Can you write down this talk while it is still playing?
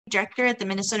Director at the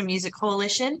Minnesota Music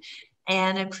Coalition,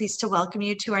 and I'm pleased to welcome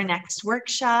you to our next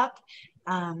workshop,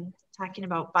 talking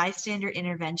about bystander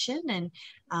intervention. And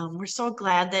we're so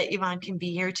glad that Yvonne can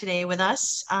be here today with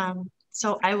us.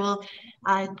 So I will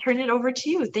turn it over to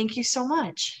you. Thank you so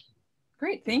much.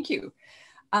 Great, thank you.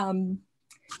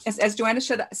 As Joanna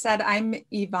said, I'm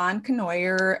Yvonne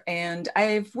Cournoyer, and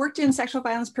I've worked in sexual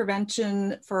violence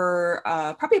prevention for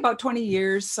probably about 20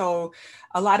 years. So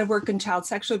a lot of work in child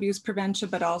sexual abuse prevention,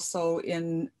 but also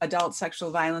in adult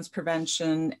sexual violence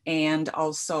prevention, and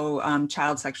also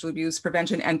child sexual abuse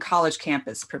prevention and college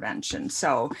campus prevention.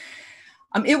 So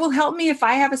it will help me if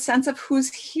I have a sense of who's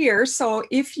here. So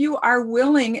if you are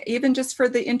willing, even just for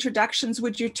the introductions,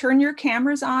 would you turn your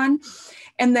cameras on?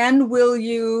 And then will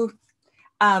you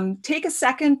take a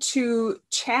second to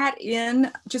chat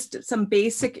in just some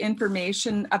basic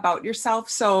information about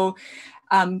yourself. So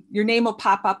your name will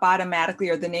pop up automatically,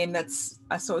 or the name that's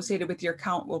associated with your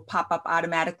account will pop up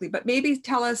automatically. But maybe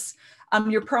tell us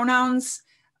your pronouns,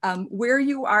 where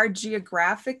you are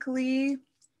geographically,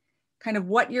 kind of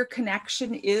what your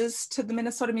connection is to the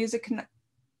Minnesota Music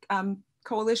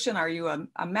Coalition. Are you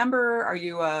a member? Are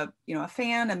you a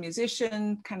fan, a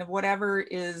musician, kind of whatever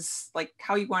is like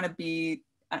how you want to be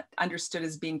understood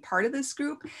as being part of this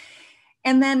group.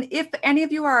 And then if any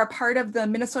of you are a part of the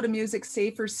Minnesota Music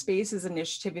Safer Spaces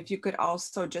initiative, if you could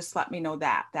also just let me know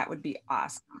that, that would be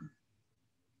awesome.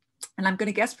 And I'm going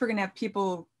to guess we're going to have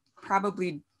people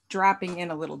probably dropping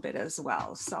in a little bit as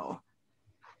well. So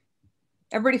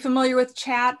everybody familiar with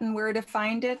chat and where to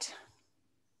find it?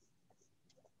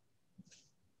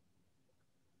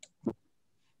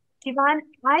 Yvonne,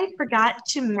 I forgot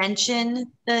to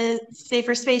mention the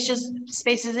Safer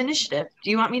Spaces Initiative.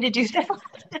 Do you want me to do that?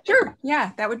 Sure,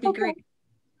 yeah, that would be great.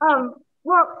 Well,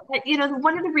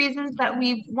 one of the reasons that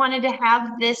we wanted to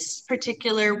have this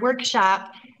particular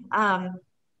workshop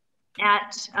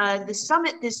at the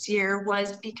summit this year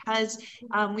was because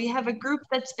we have a group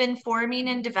that's been forming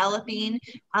and developing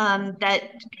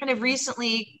that kind of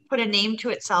recently put a name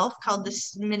to itself called the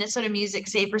Minnesota Music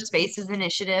Safer Spaces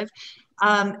Initiative.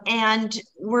 And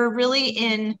we're really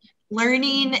in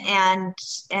learning and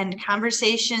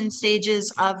conversation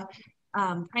stages of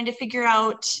trying to figure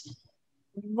out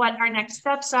what our next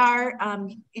steps are.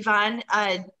 Yvonne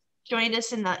joined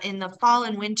us in the fall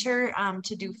and winter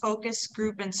to do focus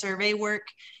group and survey work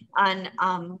on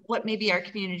what maybe our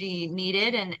community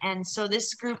needed. And so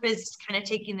this group is kind of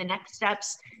taking the next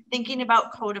steps, thinking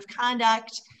about code of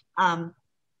conduct,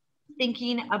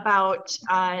 thinking about,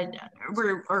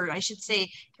 or I should say,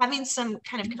 having some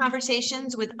kind of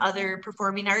conversations with other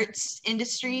performing arts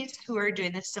industries who are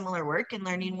doing this similar work and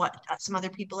learning what some other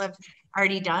people have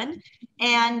already done.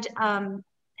 And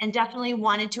definitely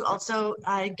wanted to also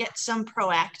get some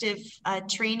proactive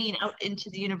training out into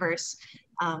the universe,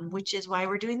 which is why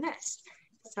we're doing this.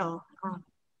 So,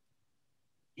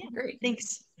 yeah, great.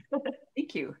 Thanks.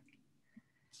 Thank you.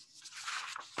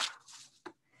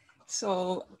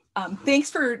 So thanks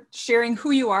for sharing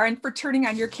who you are and for turning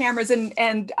on your cameras,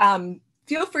 and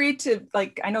feel free to,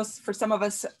 like, I know for some of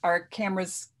us, our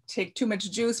cameras take too much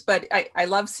juice, but I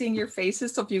love seeing your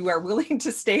faces. So if you are willing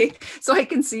to stay so I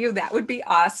can see you, that would be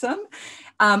awesome.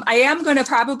 I am going to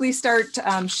probably start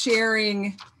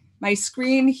sharing my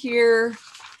screen here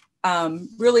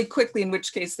really quickly, in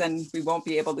which case then we won't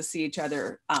be able to see each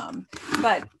other.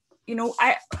 But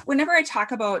whenever I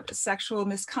talk about sexual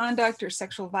misconduct or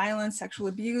sexual violence, sexual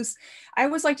abuse, I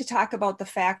always like to talk about the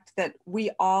fact that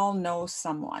we all know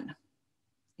someone.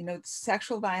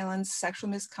 Sexual violence, sexual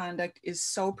misconduct is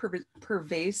so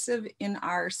pervasive in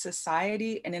our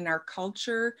society and in our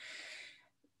culture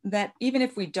that even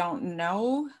if we don't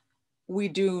know, we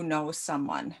do know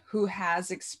someone who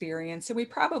has experienced, and we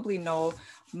probably know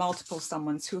multiple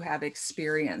someones who have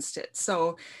experienced it.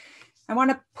 So I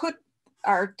want to put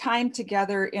our time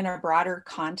together in a broader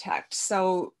context.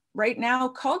 So right now,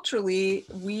 culturally,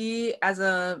 we as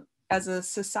a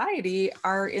society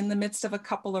are in the midst of a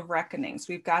couple of reckonings.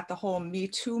 We've got the whole Me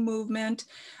Too movement,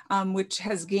 which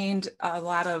has gained a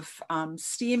lot of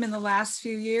steam in the last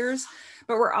few years,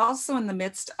 but we're also in the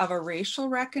midst of a racial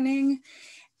reckoning.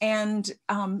 And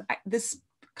this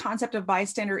concept of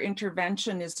bystander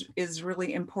intervention is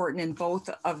really important in both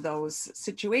of those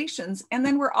situations. And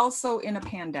then we're also in a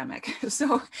pandemic.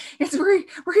 So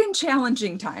we're in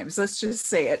challenging times, let's just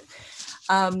say it.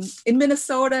 In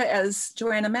Minnesota, as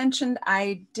Joanna mentioned,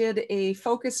 I did a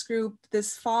focus group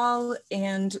this fall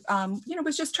and,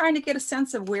 was just trying to get a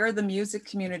sense of where the music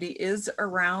community is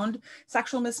around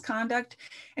sexual misconduct.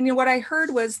 And what I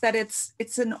heard was that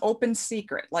it's an open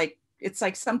secret. It's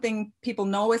like something people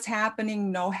know is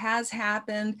happening, know has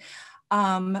happened.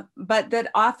 but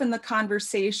that often the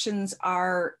conversations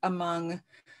are among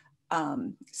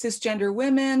cisgender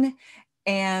women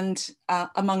and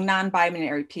among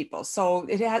non-binary people. So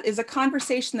it is a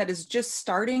conversation that is just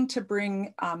starting to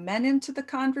bring men into the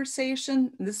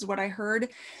conversation. This is what I heard.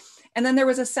 And then there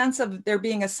was a sense of there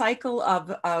being a cycle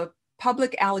of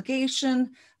public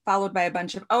allegation, followed by a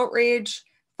bunch of outrage,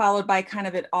 followed by kind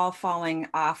of it all falling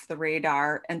off the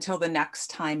radar until the next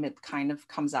time it kind of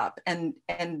comes up. And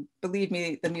believe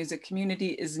me, the music community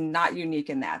is not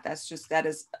unique in that. That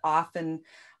is often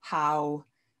how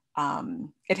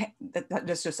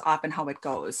that's just often how it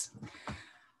goes.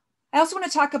 I also want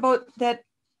to talk about that,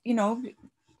 you know,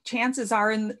 chances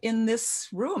are in this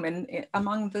room and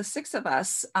among the six of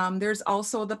us, there's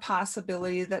also the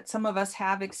possibility that some of us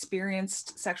have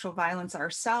experienced sexual violence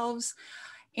ourselves,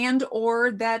 and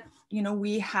or that, you know,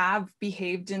 we have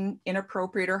behaved in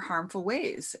inappropriate or harmful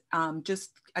ways.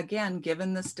 Just again,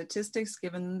 given the statistics,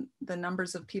 given the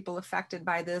numbers of people affected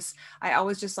by this, I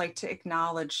always just like to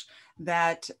acknowledge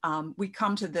that we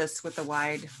come to this with a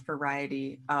wide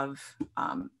variety of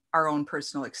our own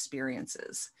personal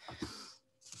experiences.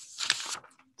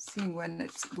 Seeing when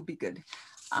it will be good.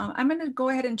 I'm going to go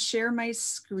ahead and share my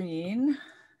screen.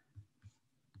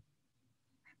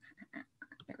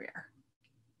 There we are.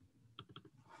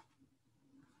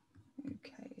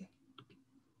 Okay.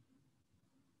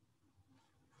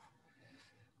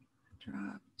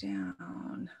 Drop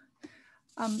down.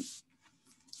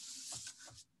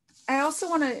 I also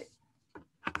want to,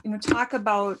 you know, talk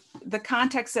about the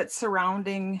context that's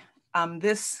surrounding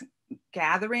this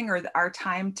gathering or our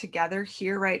time together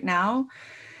here right now.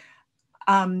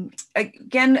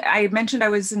 Again, I mentioned I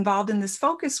was involved in this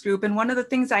focus group, and one of the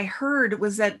things I heard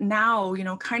was that now, you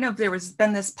know, kind of there was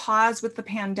been this pause with the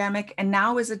pandemic, and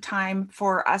now is a time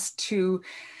for us to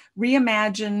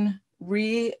reimagine,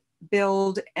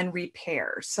 rebuild, and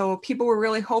repair. So people were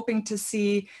really hoping to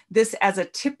see this as a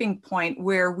tipping point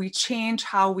where we change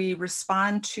how we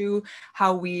respond to,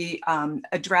 how we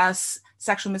address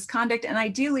sexual misconduct, and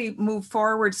ideally move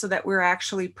forward so that we're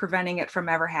actually preventing it from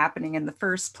ever happening in the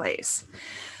first place.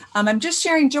 I'm just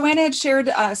sharing, Joanna had shared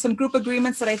some group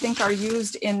agreements that I think are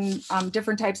used in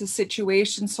different types of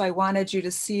situations, so I wanted you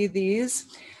to see these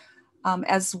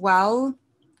as well.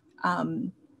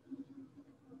 And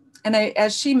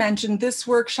as she mentioned, this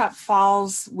workshop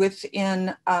falls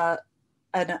within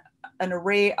an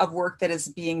array of work that is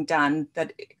being done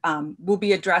that will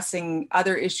be addressing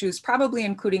other issues, probably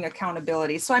including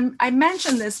accountability. So I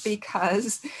mention this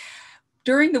because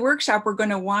during the workshop, we're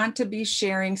going to want to be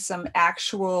sharing some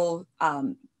actual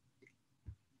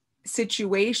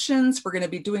situations. We're going to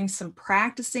be doing some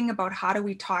practicing about how do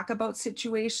we talk about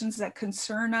situations that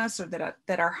concern us or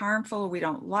that are harmful or we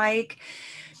don't like.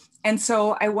 And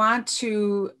so I want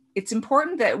to, it's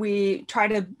important that we try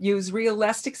to use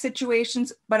realistic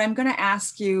situations, but I'm going to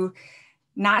ask you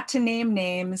not to name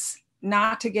names,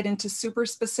 not to get into super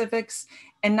specifics,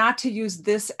 and not to use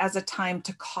this as a time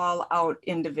to call out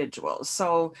individuals.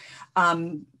 So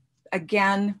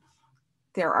again,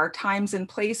 there are times and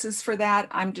places for that.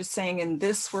 I'm just saying in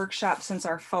this workshop, since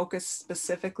our focus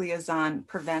specifically is on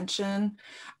prevention,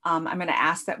 I'm going to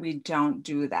ask that we don't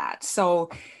do that. So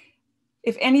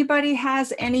if anybody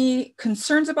has any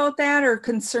concerns about that or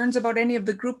concerns about any of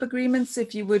the group agreements,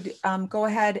 if you would go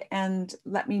ahead and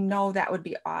let me know, that would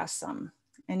be awesome.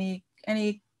 Any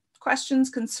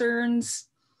questions, concerns,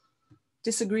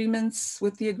 disagreements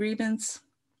with the agreements?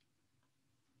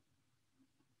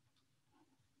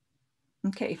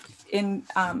 Okay,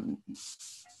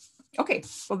 okay,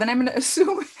 well then I'm going to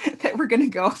assume that we're going to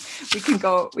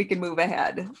go, we can move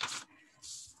ahead.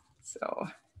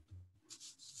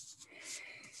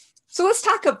 So let's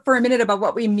talk for a minute about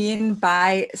what we mean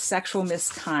by sexual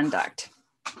misconduct.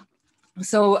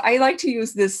 So I like to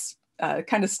use this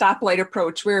kind of stoplight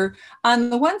approach where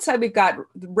on the one side, we've got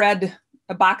red,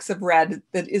 a box of red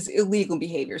that is illegal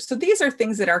behavior. So these are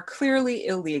things that are clearly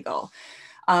illegal.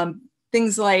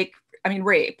 Things like, I mean,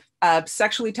 rape,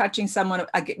 sexually touching someone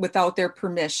without their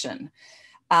permission,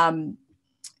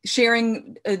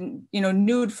 sharing,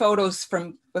 nude photos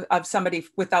of somebody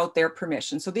without their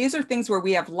permission. So these are things where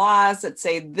we have laws that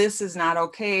say this is not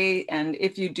okay, and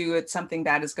if you do it, something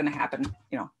bad is going to happen.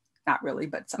 Not really,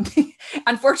 but something.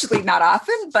 Unfortunately, not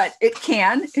often, but it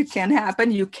can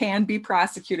happen. You can be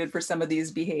prosecuted for some of these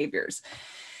behaviors.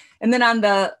 And then on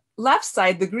the left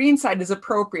side, the green side is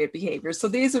appropriate behavior. So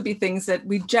these would be things that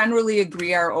we generally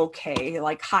agree are okay,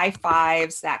 like high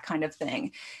fives, that kind of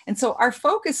thing. And so our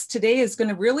focus today is going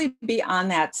to really be on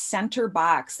that center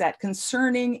box, that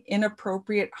concerning,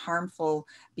 inappropriate, harmful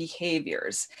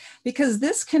behaviors, because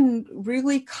this can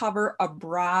really cover a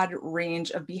broad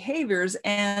range of behaviors.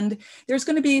 And there's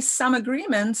going to be some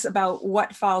agreements about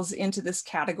what falls into this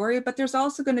category, but there's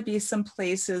also going to be some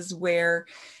places where,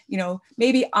 you know,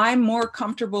 maybe I'm more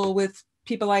comfortable with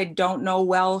people I don't know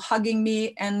well hugging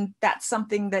me, and that's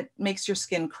something that makes your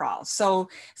skin crawl. So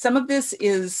some of this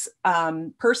is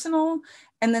personal,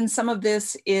 and then some of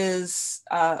this is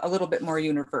a little bit more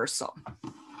universal.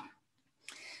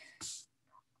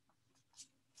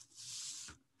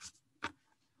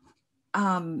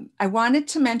 I wanted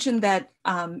to mention that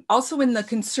also in the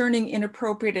concerning,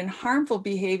 inappropriate, and harmful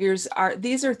behaviors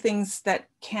these are things that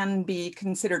can be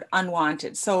considered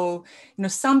unwanted. So, you know,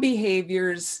 some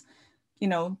behaviors, you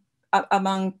know,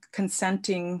 among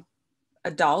consenting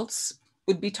adults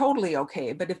would be totally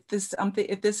okay. But if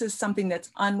this is something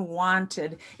that's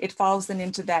unwanted, it falls then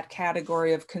into that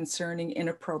category of concerning,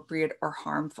 inappropriate, or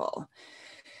harmful.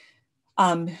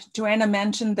 Joanna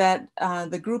mentioned that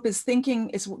the group is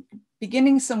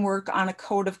beginning some work on a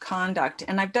code of conduct.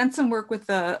 And I've done some work with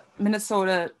the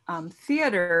Minnesota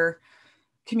theater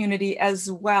community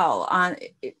as well.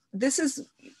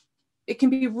 It can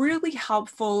be really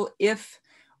helpful if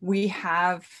we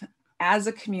have, as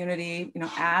a community, you know,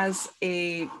 as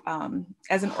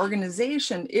an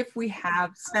organization, if we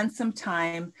have spent some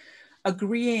time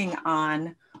agreeing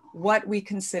on what we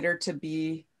consider to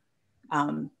be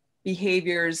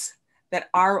behaviors that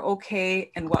are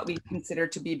okay and what we consider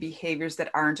to be behaviors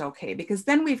that aren't okay, because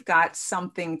then we've got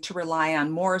something to rely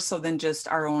on more so than just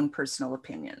our own personal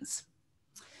opinions.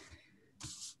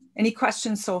 Any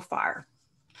questions so far?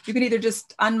 You can either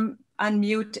just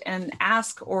unmute and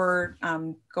ask, or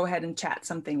go ahead and chat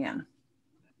something in.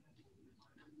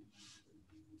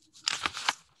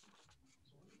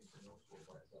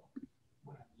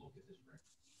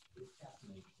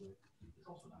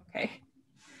 Okay.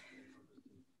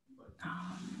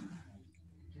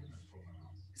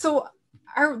 So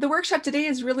the workshop today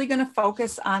is really going to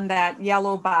focus on that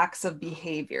yellow box of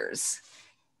behaviors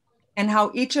and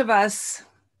how each of us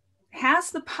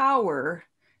has the power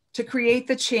to create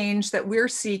the change that we're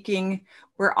seeking,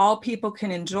 where all people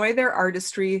can enjoy their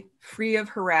artistry free of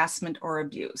harassment or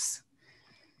abuse.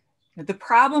 The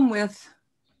problem with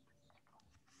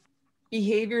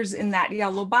behaviors in that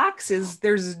yellow box is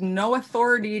there's no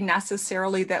authority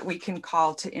necessarily that we can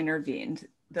call to intervene.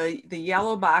 The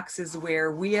yellow box is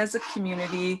where we as a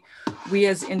community, we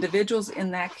as individuals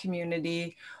in that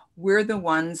community, we're the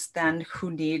ones then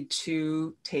who need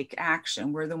to take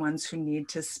action. We're the ones who need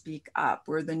to speak up.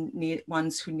 We're the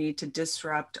ones who need to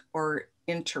disrupt or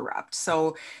interrupt.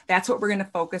 So that's what we're going to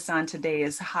focus on today,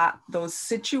 is those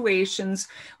situations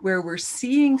where we're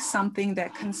seeing something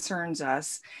that concerns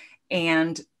us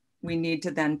and we need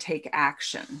to then take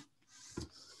action.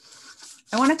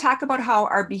 I want to talk about how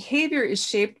our behavior is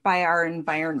shaped by our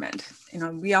environment. You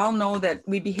know, we all know that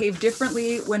we behave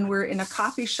differently when we're in a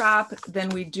coffee shop than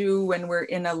we do when we're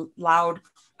in a loud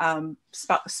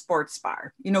sports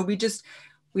bar. You know,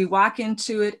 we walk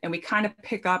into it and we kind of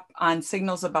pick up on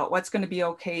signals about what's going to be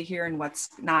okay here and what's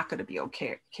not going to be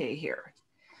okay here.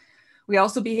 We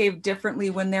also behave differently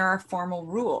when there are formal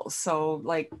rules. So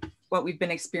like what we've been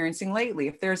experiencing lately,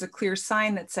 if there's a clear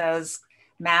sign that says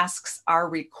masks are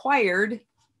required,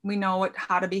 we know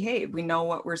how to behave. We know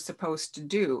what we're supposed to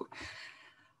do.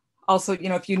 Also, you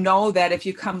know, if you know that if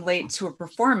you come late to a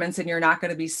performance and you're not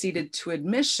going to be seated to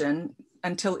admission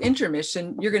until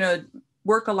intermission, you're going to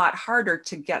work a lot harder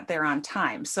to get there on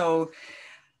time. So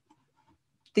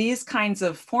these kinds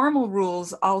of formal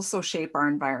rules also shape our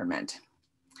environment.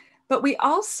 But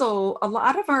a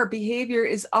lot of our behavior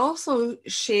is also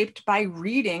shaped by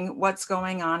reading what's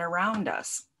going on around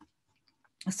us.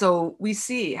 So we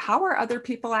see, how are other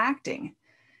people acting?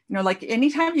 You know, like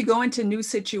anytime you go into a new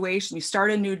situation, you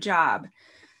start a new job,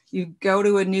 you go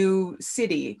to a new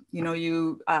city, you know,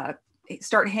 you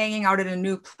start hanging out at a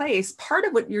new place, part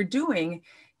of what you're doing,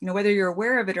 you know, whether you're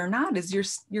aware of it or not, is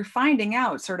you're finding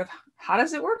out sort of, how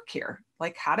does it work here?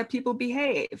 Like, how do people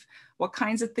behave? What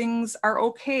kinds of things are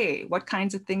okay? What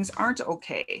kinds of things aren't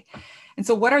okay? And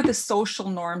so what are the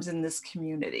social norms in this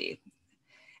community?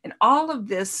 And all of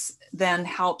this then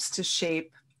helps to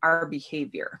shape our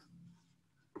behavior.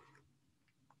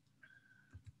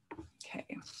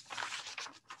 Okay.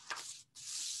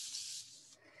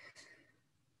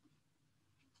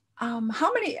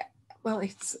 How many, well,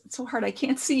 it's so hard, I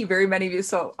can't see very many of you.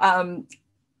 So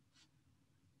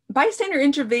bystander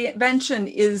intervention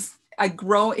is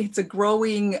it's a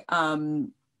growing, I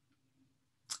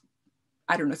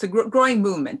don't know, it's a growing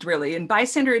movement really. And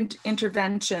bystander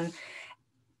intervention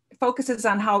focuses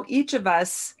on how each of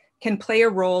us can play a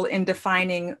role in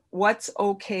defining what's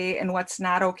okay and what's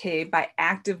not okay by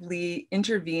actively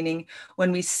intervening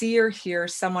when we see or hear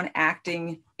someone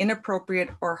acting inappropriate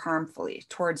or harmfully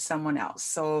towards someone else.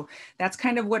 So that's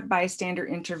kind of what bystander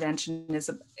intervention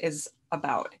is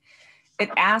about. It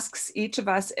asks each of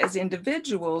us as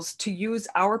individuals to use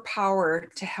our power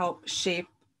to help shape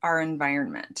our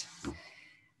environment.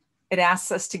 It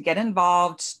asks us to get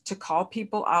involved, to call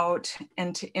people out,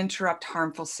 and to interrupt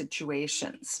harmful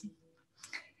situations.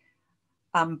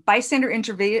 Bystander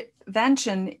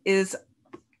intervention is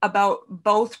about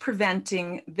both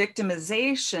preventing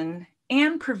victimization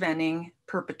and preventing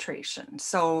perpetration.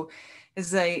 So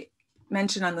as I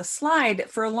mentioned on the slide,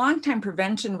 for a long time,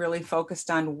 prevention really focused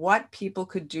on what people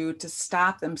could do to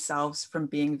stop themselves from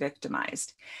being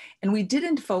victimized. And we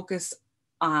didn't focus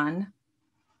on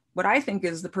what I think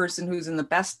is the person who's in the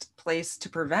best place to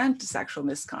prevent sexual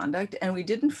misconduct, and we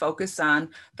didn't focus on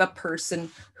the person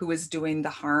who is doing the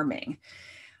harming.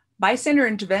 Bystander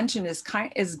intervention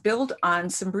is built on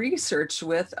some research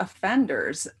with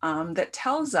offenders that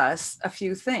tells us a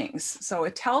few things. So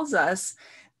it tells us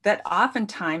that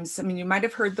oftentimes, I mean, you might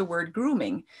have heard the word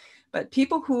grooming, but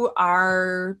people who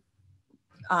are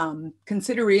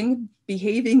considering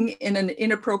behaving in an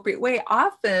inappropriate way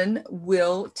often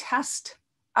will test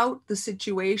out the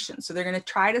situation. So they're going to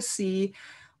try to see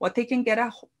what they can get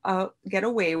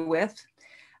away with.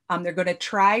 They're going to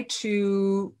try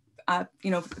to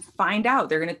find out.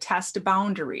 They're going to test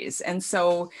boundaries. And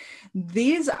so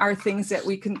these are things that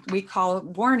we call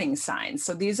warning signs.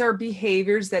 So these are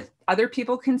behaviors that other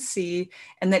people can see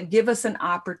and that give us an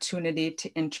opportunity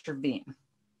to intervene.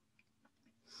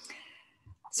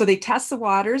 So they test the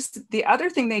waters. The other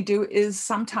thing they do is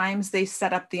sometimes they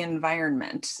set up the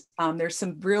environment. There's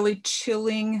some really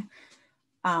chilling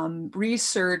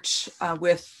research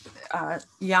with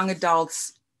young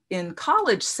adults in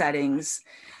college settings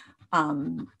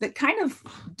that kind of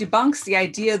debunks the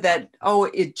idea that, oh,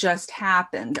 it just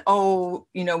happened. Oh,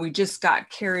 we just got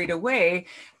carried away.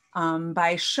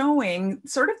 By showing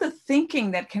sort of the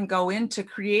thinking that can go into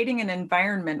creating an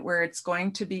environment where it's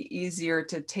going to be easier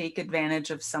to take advantage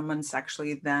of someone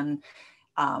sexually than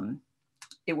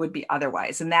it would be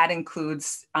otherwise. And that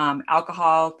includes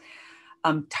alcohol,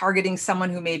 targeting someone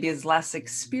who maybe is less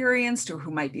experienced or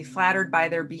who might be flattered by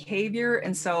their behavior.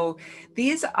 And so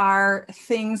these are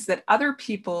things that other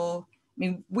people, I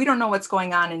mean, we don't know what's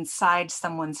going on inside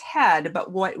someone's head,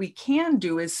 but what we can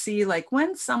do is see, like,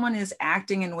 when someone is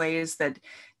acting in ways that,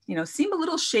 seem a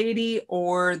little shady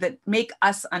or that make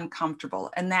us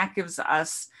uncomfortable. And that gives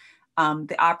us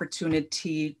the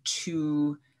opportunity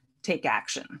to take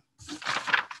action.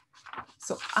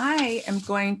 So I am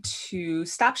going to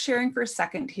stop sharing for a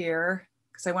second here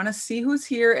because I want to see who's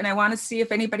here and I want to see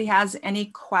if anybody has any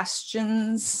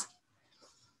questions.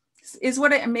 Is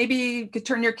what maybe you could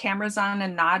turn your cameras on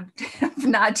and nod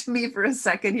to me for a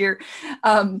second here.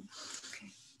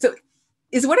 So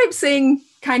is what I'm saying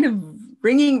kind of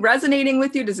resonating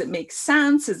with you? Does it make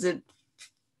sense? Does it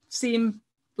seem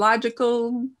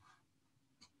logical,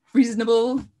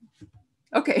 reasonable?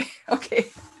 Okay,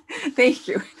 thank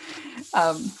you.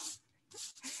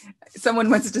 Someone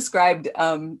once described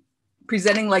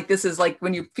presenting like this is like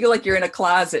when you feel like you're in a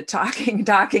closet talking,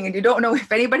 and you don't know if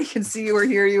anybody can see you or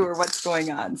hear you or what's going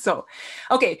on. So,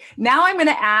 okay, now I'm going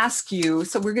to ask you,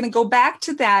 so we're going to go back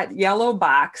to that yellow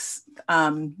box.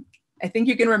 I think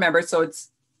you can remember. So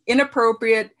it's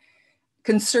inappropriate,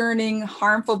 concerning,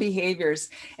 harmful behaviors.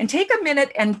 And take a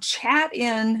minute and chat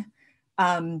in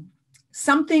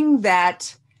something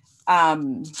that,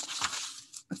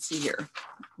 let's see here.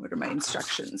 What are my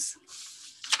instructions?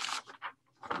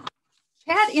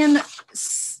 Chat in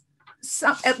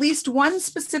at least one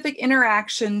specific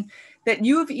interaction that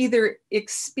you have either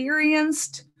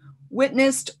experienced,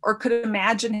 witnessed, or could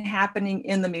imagine happening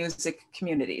in the music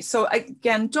community. So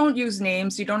again, don't use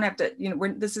names. You don't have to,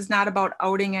 this is not about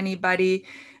outing anybody.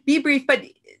 Be brief, but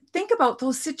think about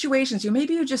those situations.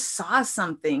 Maybe you just saw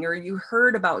something or you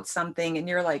heard about something and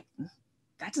you're like,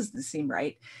 that doesn't seem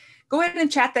right. Go ahead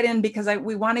and chat that in because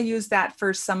we want to use that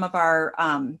for some of our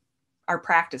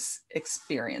practice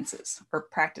experiences or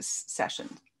practice session.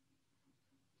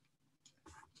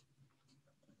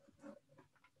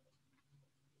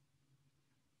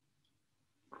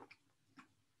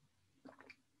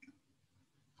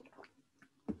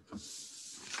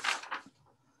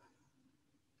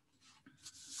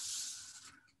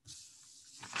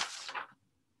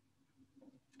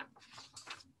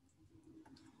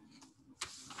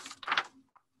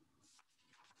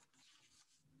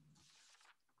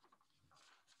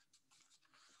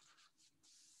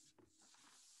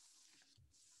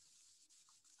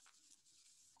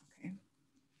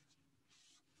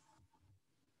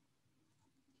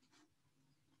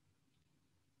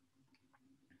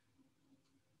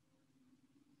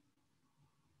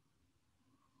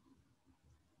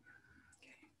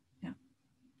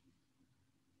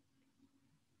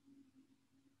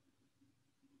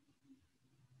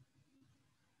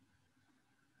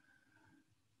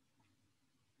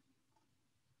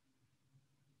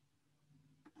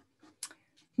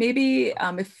 maybe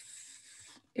if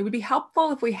it would be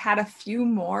helpful if we had a few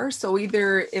more. So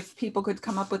either if people could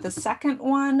come up with a second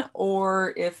one,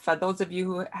 or if those of you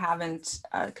who haven't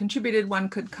contributed one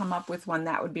could come up with one,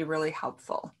 that would be really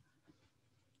helpful.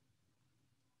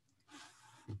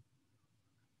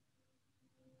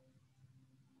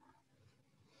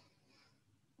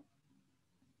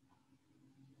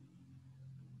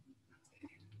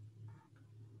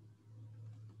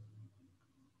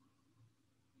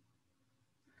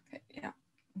 Okay, yeah.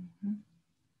 Mm-hmm.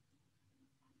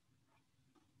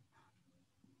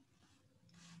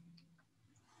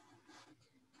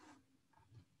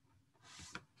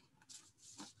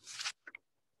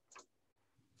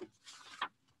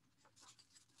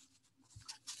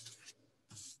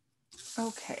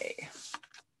 Okay.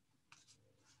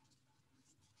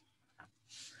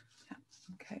 Yeah.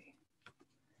 Okay.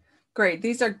 Great.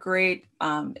 These are great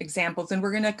examples, and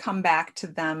we're going to come back to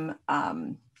them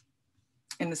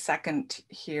in a second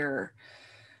here.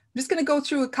 I'm just going to go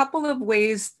through a couple of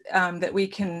ways that we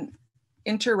can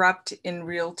interrupt in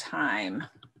real time.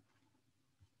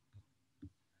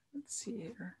 Let's see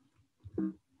here.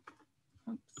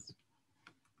 Oops.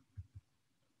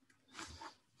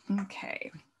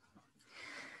 Okay.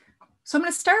 So I'm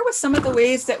going to start with some of the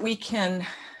ways that we can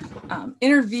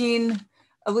intervene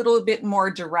a little bit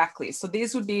more directly. So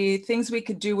these would be things we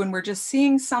could do when we're just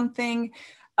seeing something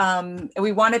and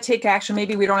we want to take action.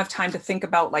 Maybe we don't have time to think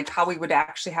about like how we would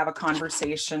actually have a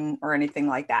conversation or anything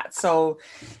like that. So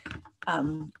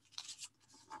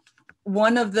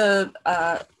one of the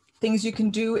things you can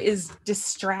do is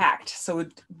distract. So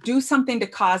do something to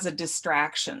cause a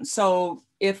distraction. So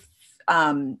if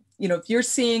you know, if you're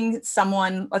seeing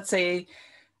someone, let's say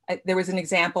there was an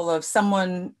example of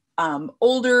someone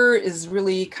older is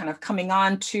really kind of coming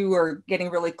on to or getting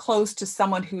really close to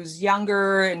someone who's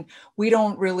younger and we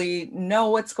don't really know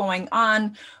what's going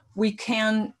on, we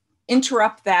can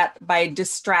interrupt that by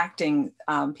distracting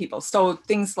people. So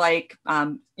things like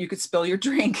you could spill your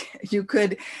drink, you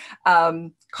could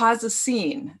cause a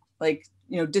scene, like,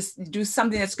 you know, just do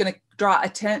something that's going to draw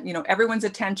everyone's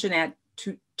attention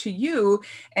to you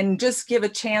and just give a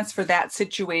chance for that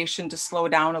situation to slow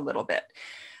down a little bit.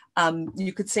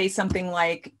 You could say something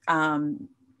like,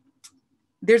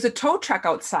 there's a tow truck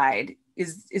outside.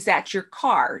 Is that your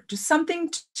car? Just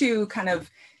something to kind of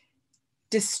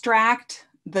distract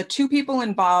the two people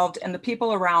involved and the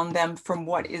people around them from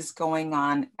what is going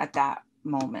on at that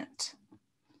moment.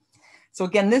 So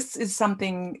again, this is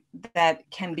something that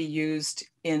can be used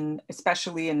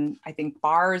especially in, I think,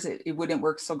 bars. It wouldn't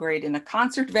work so great in a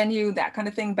concert venue, that kind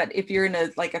of thing. But if you're in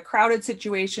a crowded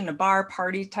situation, a bar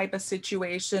party type of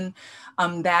situation,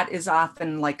 that is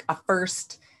often like a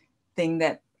first thing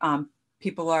that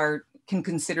people can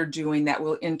consider doing that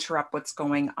will interrupt what's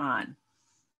going on.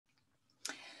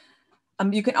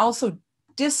 You can also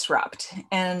disrupt,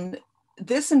 and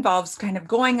this involves kind of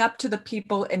going up to the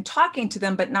people and talking to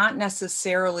them, but not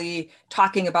necessarily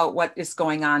talking about what is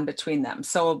going on between them.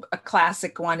 So a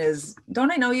classic one is,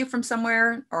 don't I know you from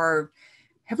somewhere? Or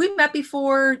have we met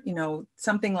before? You know,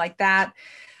 something like that.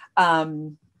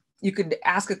 You could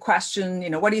ask a question,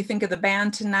 you know, what do you think of the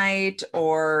band tonight?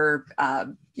 Or,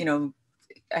 you know,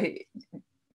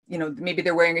 maybe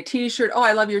they're wearing a t-shirt. Oh,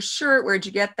 I love your shirt. Where'd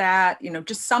you get that? You know,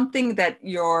 just something that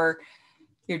you're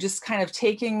just kind of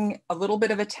taking a little bit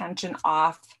of attention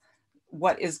off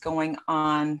what is going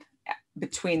on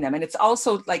between them. And it's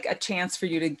also like a chance for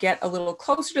you to get a little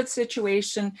closer to the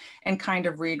situation and kind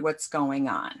of read what's going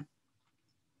on.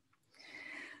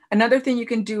 Another thing you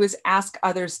can do is ask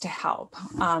others to help.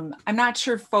 I'm not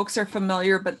sure if folks are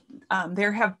familiar, but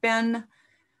there have been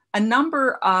a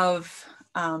number of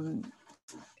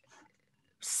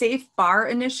safe bar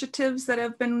initiatives that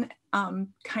have been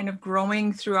kind of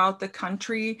growing throughout the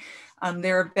country.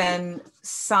 There have been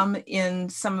some in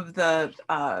some of the,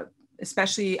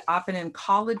 especially often in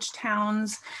college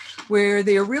towns, where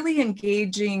they're really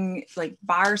engaging like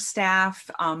bar staff,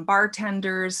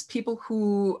 bartenders, people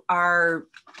who are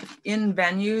in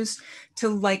venues to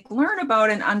like learn about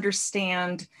and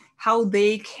understand how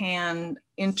they can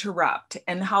interrupt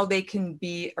and how they can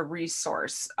be a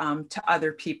resource to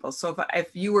other people. So if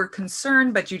you were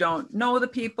concerned, but you don't know the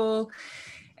people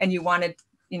and you wanted,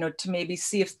 you know, to maybe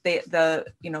see if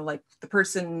like the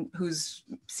person who's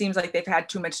seems like they've had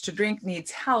too much to drink needs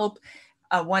help,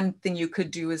 one thing you could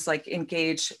do is like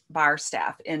engage bar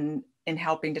staff in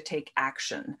helping to take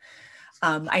action.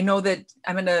 I know that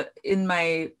in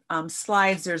my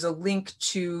slides, there's a link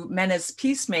to Men as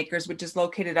Peacemakers, which is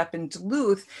located up in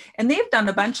Duluth, and they've done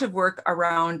a bunch of work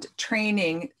around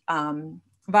training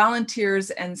volunteers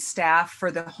and staff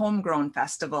for the Homegrown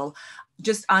Festival,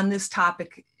 just on this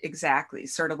topic exactly,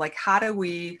 sort of like, how do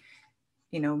we,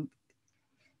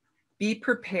 be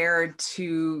prepared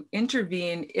to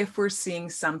intervene if we're seeing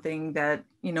something that,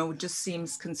 just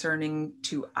seems concerning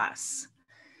to us.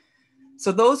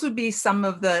 So those would be some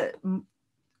of the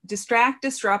distract,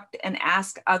 disrupt, and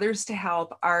ask others to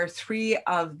help are 3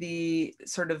 of the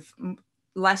sort of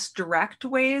less direct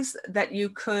ways that you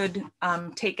could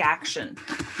take action.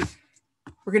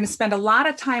 We're going to spend a lot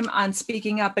of time on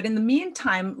speaking up, but in the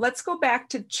meantime, let's go back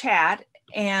to chat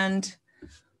and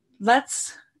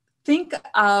let's think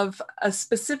of a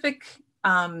specific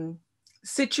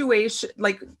situation,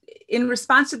 like in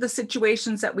response to the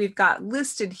situations that we've got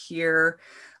listed here,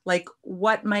 like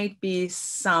what might be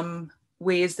some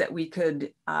ways that we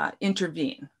could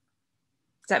intervene.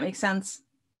 Does that make sense?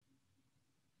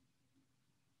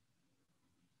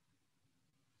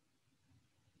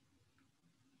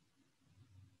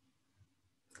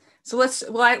 So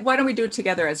why don't we do it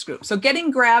together as a group? So getting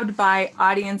grabbed by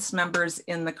audience members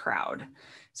in the crowd.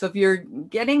 So if you're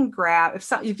getting grabbed,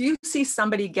 if you see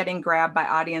somebody getting grabbed by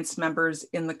audience members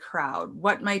in the crowd,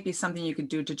 what might be something you could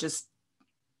do to just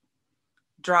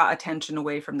draw attention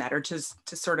away from that, or just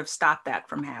to sort of stop that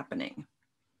from happening?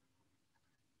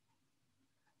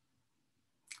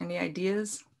 Any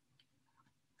ideas?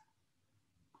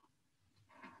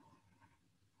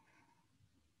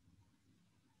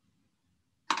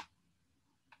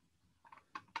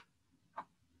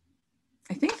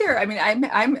 I think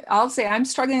I'll say I'm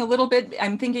struggling a little bit.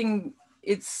 I'm thinking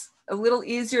it's a little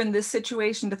easier in this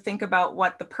situation to think about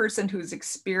what the person who's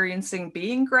experiencing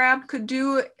being grabbed could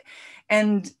do.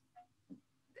 And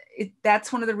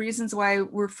that's one of the reasons why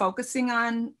we're focusing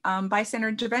on bystander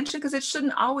intervention, because it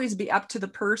shouldn't always be up to the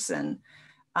person.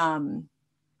 Move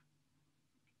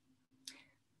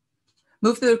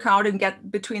through the crowd and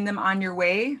get between them on your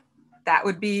way. That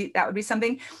would be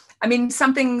something. I mean,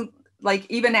 something like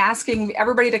even asking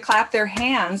everybody to clap their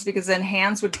hands, because then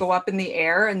hands would go up in the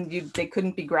air and they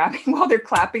couldn't be grabbing while they're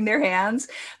clapping their hands.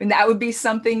 And that would be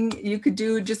something you could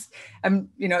do. Just,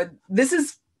 this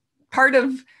is part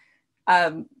of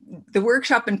the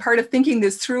workshop, and part of thinking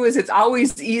this through is it's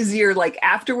always easier like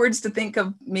afterwards to think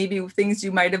of maybe things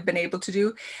you might have been able to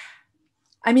do.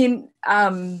 I mean,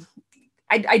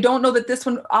 I don't know that this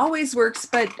one always works,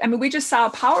 but I mean, we just saw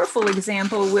a powerful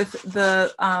example with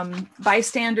the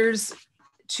bystanders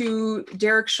to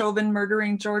Derek Chauvin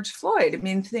murdering George Floyd. I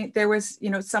mean, there was,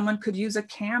 someone could use a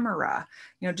camera,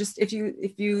 just if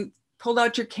you pulled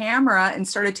out your camera and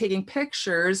started taking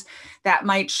pictures, that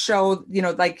might show,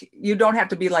 like you don't have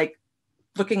to be like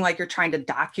looking like you're trying to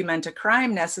document a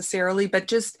crime necessarily, but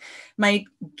just might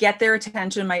get their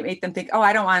attention, might make them think, oh,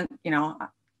 I don't want,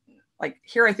 like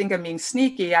here, I think I'm being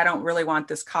sneaky. I don't really want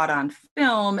this caught on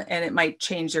film, and it might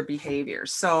change their behavior.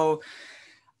 So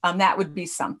that would be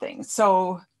something.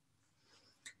 So,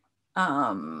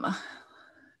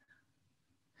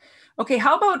 okay,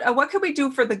 how about what could we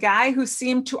do for the guy who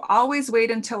seemed to always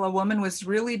wait until a woman was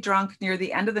really drunk near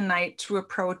the end of the night to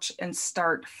approach and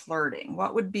start flirting?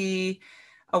 What would be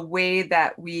a way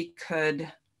that we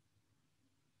could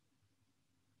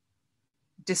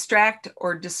distract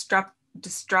or disrupt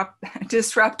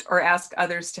or ask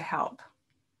others to help?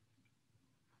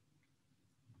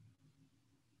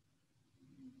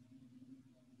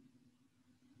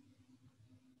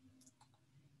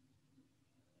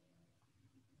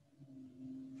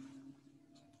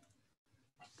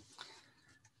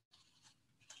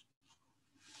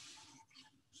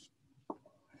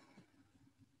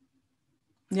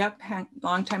 Yep,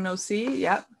 long time no see.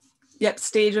 Yep,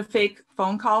 stage a fake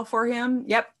phone call for him.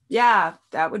 Yep. Yeah,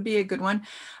 that would be a good one.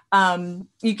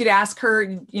 You could ask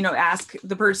her, ask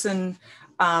the person,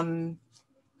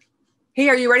 hey,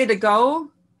 are you ready to go?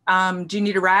 Do you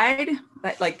need a ride?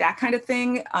 Like that kind of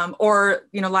thing. Or,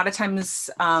 a lot of times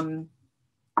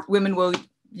women will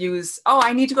use, oh,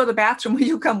 I need to go to the bathroom. Will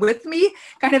you come with me?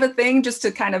 Kind of a thing, just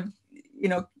to kind of,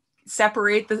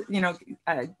 separate the,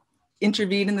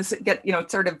 intervene in this,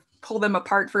 sort of pull them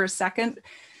apart for a second.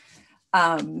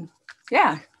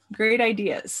 Yeah. Great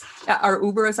ideas. Our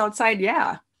Uber is outside.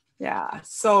 Yeah.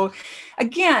 So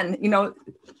again,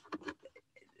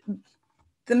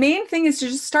 the main thing is to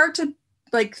just start to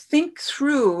like think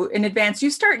through in advance.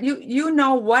 You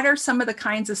know what are some of the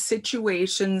kinds of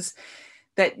situations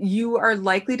that you are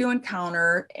likely to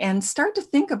encounter, and start to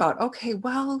think about, okay,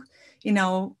 well,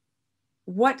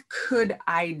 what could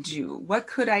I do? What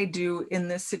could I do in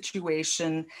this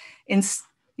situation?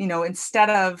 Instead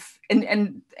of,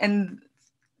 and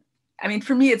I mean,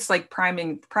 for me, it's like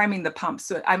priming the pump.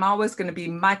 So I'm always going to be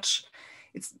much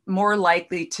it's more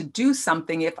likely to do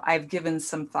something if I've given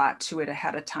some thought to it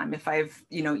ahead of time. If I've,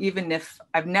 even if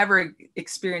I've never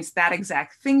experienced that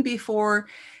exact thing before,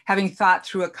 having thought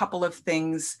through a couple of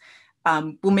things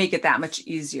will make it that much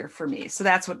easier for me. So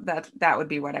that's what that would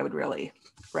be what I would really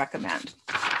recommend.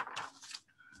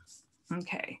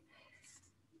 Okay.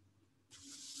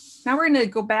 Now we're going to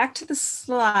go back to the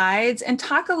slides and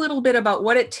talk a little bit about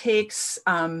what it takes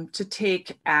to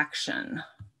take action.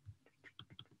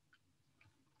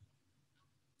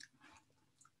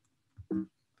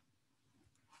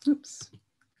 Oops.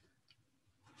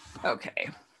 Okay.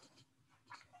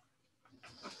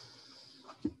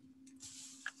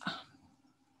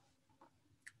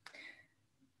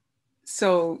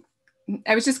 So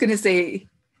I was just going to say,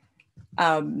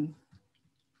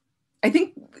 I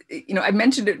think, I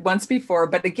mentioned it once before,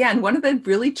 but again, one of the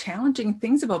really challenging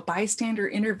things about bystander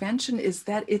intervention is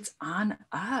that it's on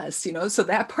us, so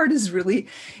that part is really,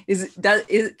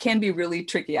 it can be really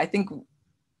tricky. I think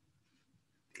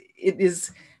it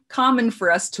is common for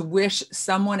us to wish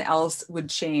someone else would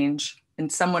change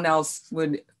and someone else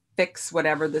would fix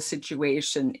whatever the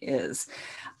situation is.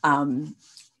 And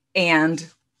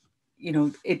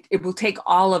it will take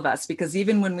all of us, because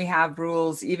even when we have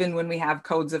rules, even when we have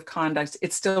codes of conduct,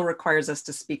 it still requires us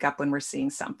to speak up when we're seeing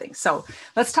something. So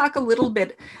let's talk a little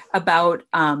bit about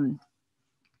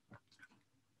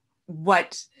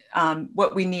what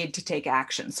we need to take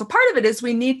action. So part of it is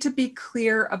we need to be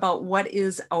clear about what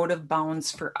is out of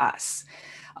bounds for us.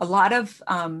 A lot of,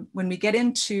 when we get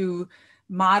into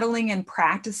modeling and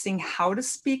practicing how to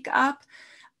speak up,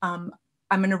 I'm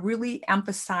going to really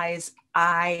emphasize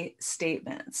I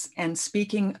statements and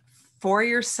speaking for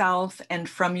yourself and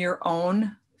from your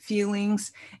own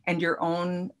feelings and your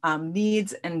own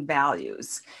needs and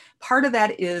values. Part of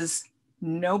that is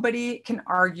nobody can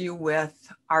argue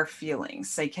with our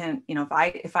feelings. They can,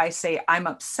 if I say I'm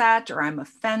upset or I'm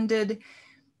offended,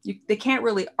 they can't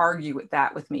really argue with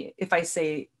that with me. If I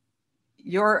say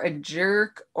you're a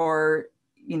jerk or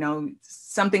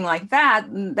something like that,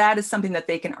 that is something that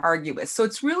they can argue with. So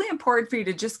it's really important for you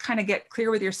to just kind of get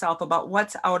clear with yourself about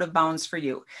what's out of bounds for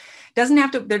you. There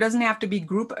doesn't have to be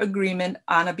group agreement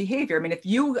on a behavior. I mean, if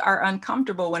you are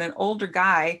uncomfortable when an older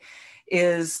guy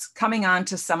is coming on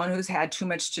to someone who's had too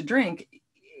much to drink,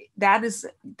 that is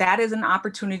an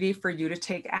opportunity for you to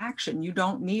take action. You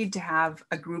don't need to have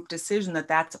a group decision that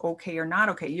that's okay or not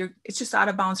okay. It's just out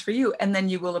of bounds for you. And then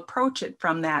you will approach it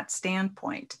from that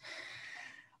standpoint.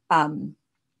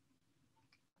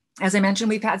 As I mentioned,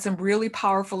 we've had some really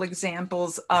powerful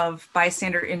examples of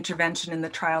bystander intervention in the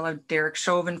trial of Derek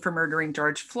Chauvin for murdering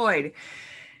George Floyd.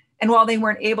 And while they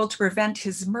weren't able to prevent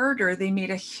his murder, they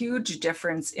made a huge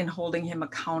difference in holding him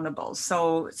accountable.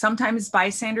 So sometimes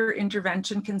bystander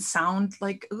intervention can sound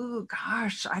like, oh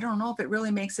gosh, I don't know if it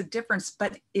really makes a difference,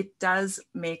 but it does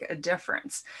make a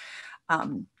difference. I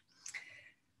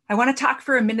want to talk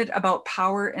for a minute about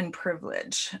power and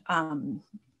privilege.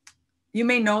 You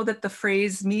may know that the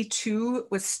phrase Me Too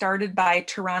was started by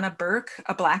Tarana Burke,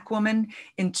 a Black woman,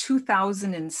 in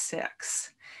 2006.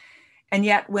 And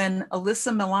yet when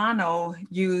Alyssa Milano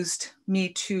used Me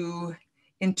Too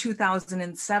in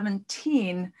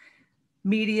 2017,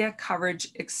 media coverage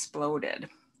exploded.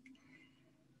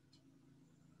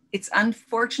 It's an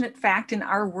unfortunate fact in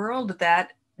our world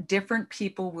that different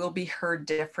people will be heard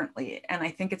differently. And I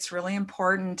think it's really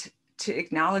important to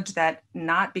acknowledge that,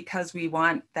 not because we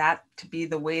want that to be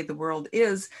the way the world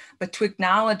is, but to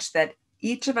acknowledge that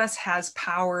each of us has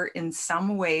power in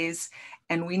some ways,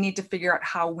 and we need to figure out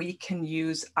how we can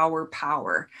use our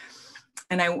power.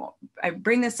 And I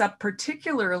bring this up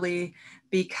particularly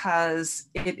because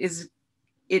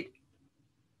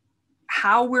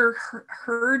how we're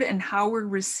heard and how we're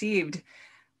received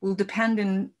will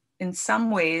depend in some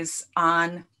ways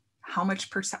on how much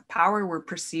power we're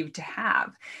perceived to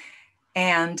have.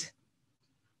 And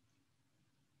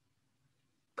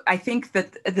I think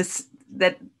that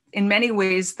in many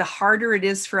ways, the harder it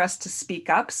is for us to speak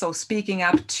up. So speaking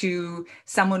up to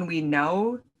someone we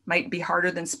know might be harder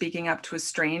than speaking up to a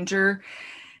stranger,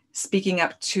 speaking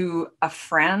up to a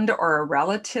friend or a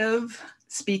relative,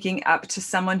 speaking up to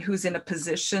someone who's in a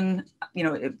position,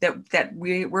 that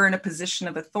we're in a position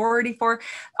of authority for.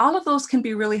 All of those can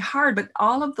be really hard, but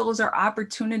all of those are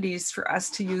opportunities for us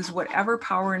to use whatever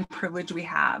power and privilege we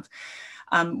have.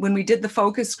 When we did the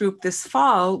focus group this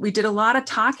fall, we did a lot of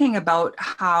talking about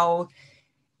how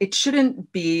it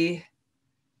shouldn't be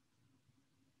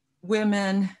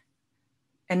women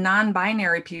and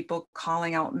non-binary people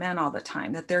calling out men all the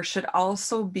time, that there should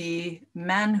also be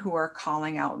men who are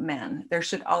calling out men. There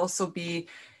should also be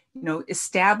you know,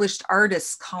 established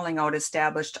artists calling out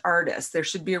established artists. There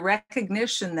should be a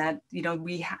recognition that, you know,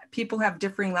 people have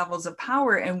differing levels of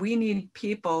power, and we need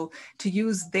people to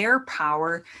use their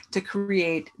power to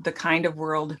create the kind of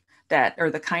world that,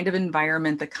 or the kind of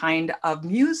environment, the kind of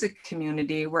music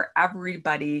community where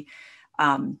everybody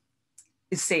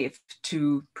is safe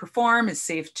to perform, is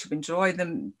safe to enjoy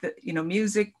the you know,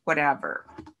 music, whatever.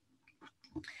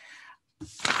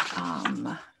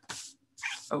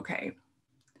 Okay.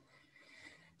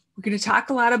 We're going to talk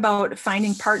a lot about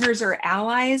finding partners or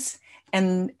allies.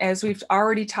 And as we've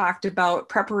already talked about,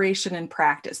 preparation and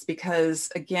practice,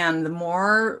 because again, the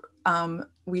more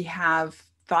we have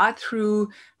thought through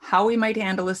how we might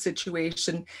handle a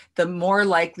situation, the more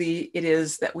likely it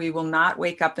is that we will not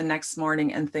wake up the next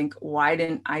morning and think, why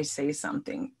didn't I say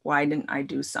something? Why didn't I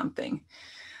do something?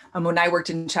 When I worked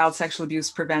in child sexual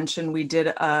abuse prevention, we did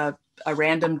a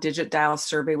random digit dial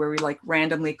survey where we like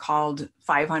randomly called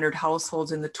 500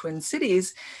 households in the Twin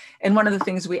Cities. And one of the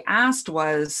things we asked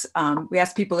was, we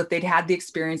asked people if they'd had the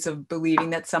experience of believing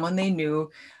that someone they knew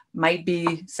might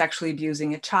be sexually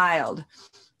abusing a child.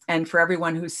 And for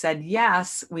everyone who said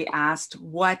yes, we asked,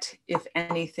 what, if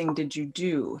anything, did you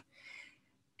do?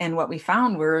 And what we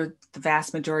found were the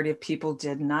vast majority of people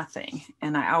did nothing.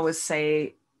 And I always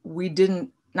say,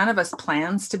 none of us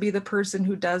plans to be the person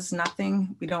who does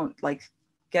nothing. We don't like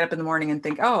get up in the morning and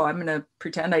think, oh, I'm going to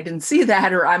pretend I didn't see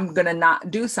that, or I'm going to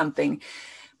not do something.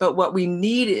 But what we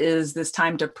need is this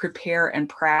time to prepare and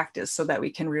practice so that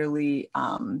we can really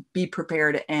be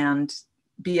prepared and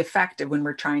be effective when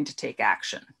we're trying to take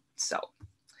action. So.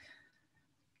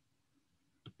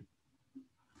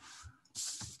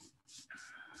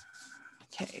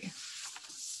 Okay.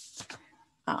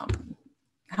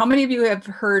 How many of you have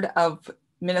heard of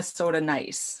Minnesota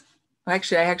Nice?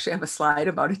 Actually, I actually have a slide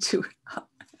about it too.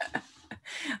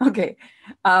 Okay.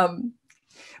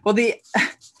 Well, the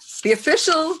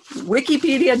official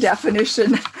Wikipedia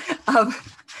definition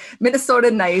of Minnesota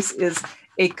Nice is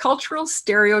a cultural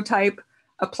stereotype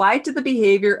applied to the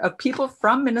behavior of people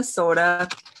from Minnesota,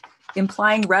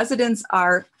 implying residents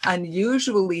are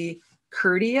unusually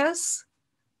courteous,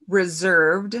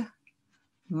 reserved,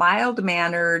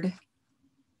 mild-mannered,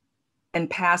 and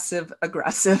passive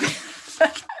aggressive.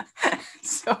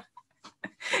 So,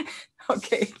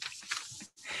 okay.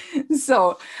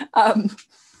 So,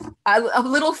 a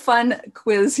little fun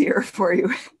quiz here for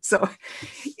you. So,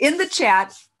 in the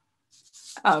chat,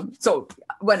 so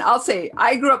when I'll say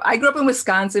I grew up in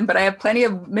Wisconsin, but I have plenty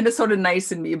of Minnesota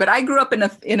Nice in me. But I grew up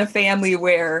in a family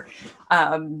where,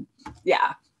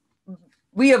 yeah,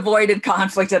 we avoided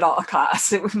conflict at all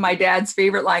costs. My dad's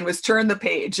favorite line was "turn the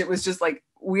page." It was just like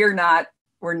we're not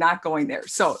going there.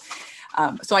 So,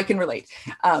 so I can relate.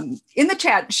 In the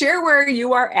chat, share where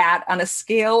you are at on a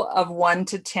scale of 1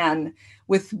 to 10,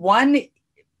 with 1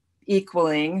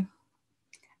 equaling,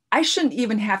 I shouldn't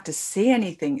even have to say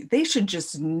anything. They should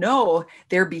just know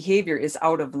their behavior is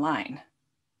out of line.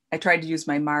 I tried to use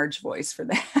my Marge voice for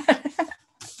that.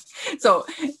 So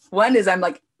 1 is I'm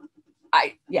like,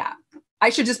 I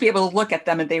should just be able to look at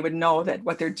them and they would know that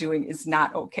what they're doing is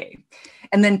not okay.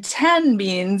 And then 10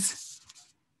 means,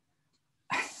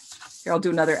 here, I'll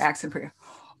do another accent for you.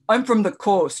 I'm from the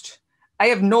coast. I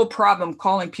have no problem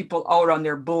calling people out on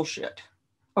their bullshit.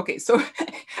 Okay, so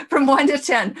from 1 to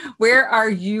 10, where are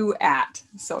you at?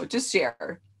 So just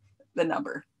share the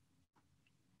number.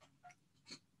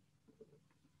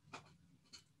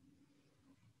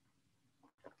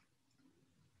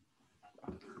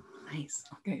 Nice,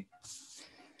 okay.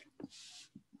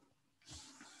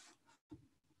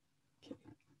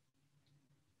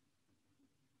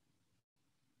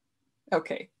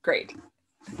 Okay, great.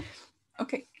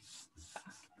 Okay.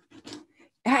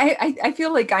 I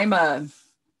feel like I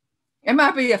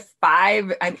might be a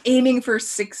 5. I'm aiming for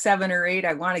 6, 7, or 8.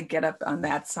 I want to get up on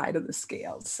that side of the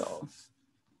scale. So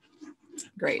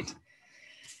great.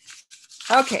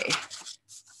 Okay.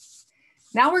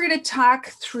 Now we're going to talk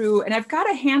through, and I've got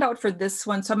a handout for this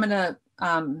one. So I'm going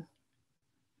to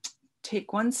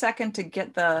take 1 second to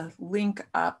get the link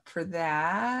up for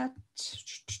that.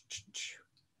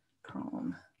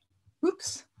 Chrome.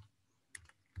 Oops.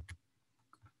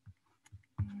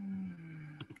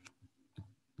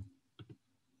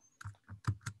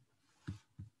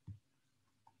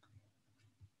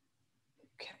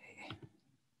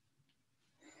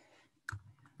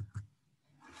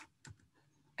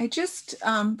 I just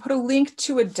put a link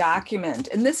to a document,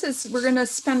 and this is, we're going to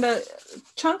spend a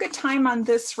chunk of time on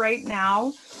this right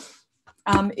now.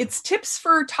 It's tips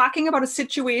for talking about a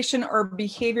situation or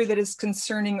behavior that is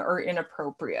concerning or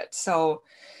inappropriate. So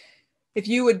if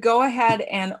you would go ahead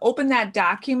and open that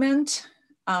document,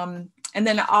 And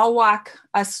then I'll walk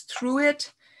us through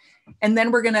it, and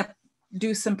then we're gonna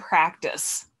do some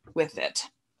practice with it,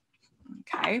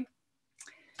 okay?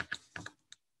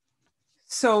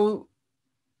 So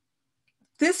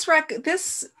the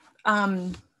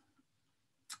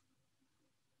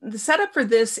setup for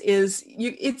this is,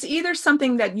 it's either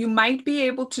something that you might be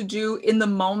able to do in the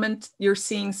moment you're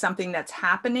seeing something that's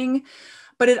happening,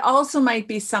 but it also might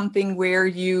be something where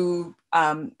you,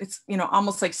 it's, you know,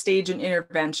 almost like stage an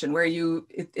intervention where here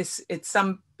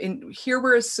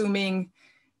we're assuming,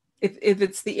 if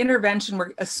it's the intervention,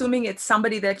 we're assuming it's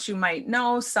somebody that you might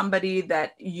know, somebody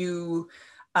that you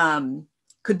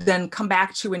could then come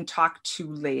back to and talk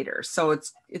to later. So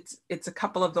it's a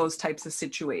couple of those types of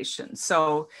situations.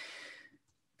 So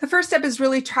the first step is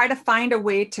really try to find a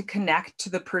way to connect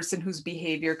to the person whose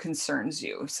behavior concerns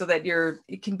you, so that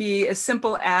it can be as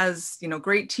simple as, you know,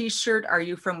 great t-shirt, are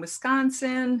you from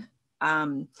Wisconsin?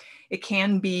 It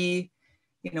can be,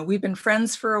 you know, we've been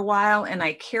friends for a while and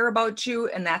I care about you,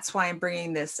 and that's why I'm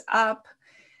bringing this up.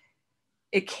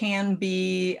 It can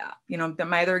be, you know,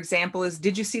 my other example is,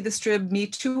 did you see the Strib Me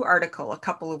Too article a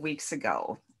couple of weeks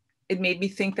ago? It made me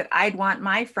think that I'd want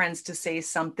my friends to say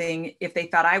something if they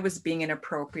thought I was being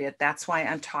inappropriate. That's why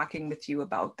I'm talking with you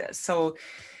about this. So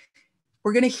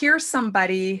we're going to hear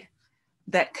somebody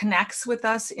that connects with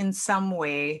us in some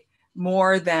way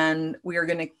more than we are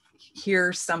going to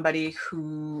hear somebody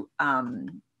who,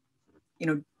 you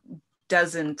know,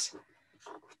 doesn't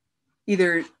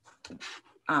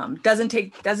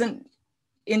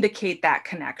indicate that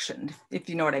connection, if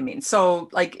you know what I mean. So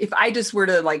like, if I just were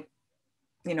to, like,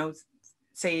 you know,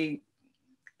 say,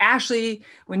 Ashley,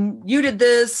 when you did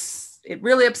this, it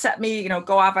really upset me, you know,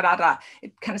 go off,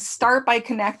 it kind of start by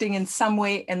connecting in some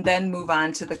way and then move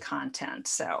on to the content.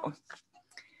 So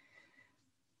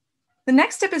the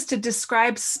next step is to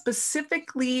describe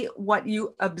specifically what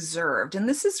you observed. And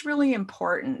this is really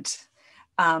important.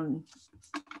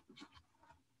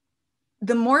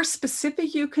 The more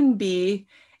specific you can be,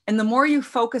 and the more you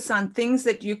focus on things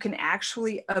that you can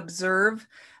actually observe,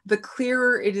 the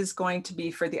clearer it is going to be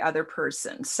for the other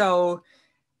person. So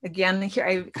again, here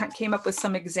I came up with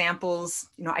some examples.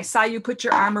 You know, I saw you put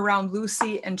your arm around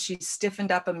Lucy and she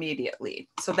stiffened up immediately.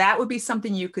 So that would be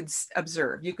something you could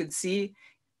observe. You could see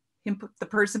the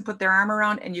person put their arm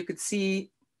around, and you could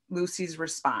see Lucy's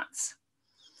response.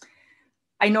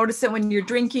 I noticed that when you're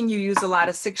drinking, you use a lot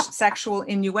of sexual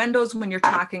innuendos when you're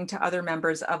talking to other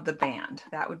members of the band.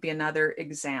 That would be another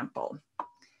example.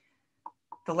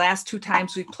 The last 2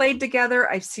 times we played together,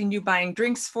 I've seen you buying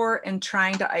drinks for and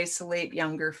trying to isolate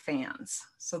younger fans.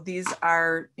 So these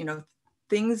are, you know,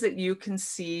 things that you can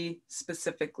see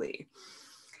specifically.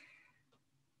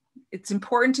 It's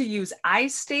important to use I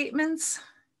statements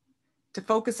to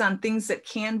focus on things that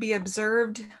can be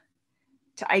observed,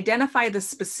 to identify the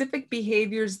specific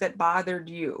behaviors that bothered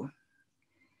you,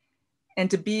 and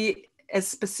to be as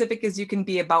specific as you can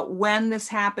be about when this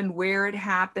happened, where it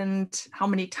happened, how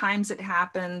many times it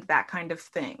happened, that kind of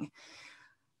thing.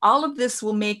 All of this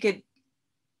will make it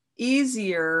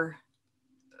easier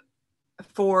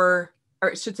for,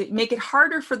 or I should say, make it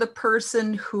harder for the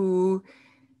person who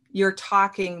you're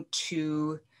talking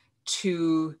to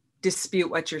dispute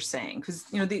what you're saying. Because,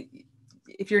 you know,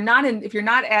 if you're not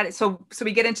at it, so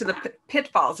we get into the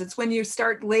pitfalls. It's when you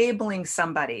start labeling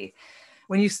somebody,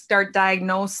 when you start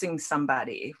diagnosing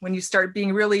somebody, when you start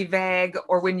being really vague,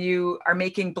 or when you are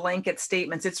making blanket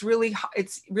statements. It's really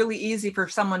easy for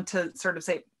someone to sort of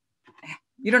say,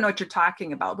 you don't know what you're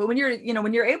talking about. But when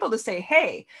you're able to say,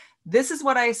 hey, this is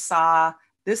what I saw,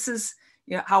 this is,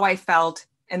 you know, how I felt,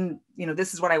 and, you know,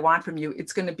 this is what I want from you,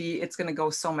 it's going to go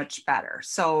so much better.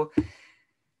 So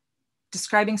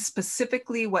describing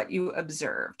specifically what you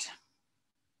observed.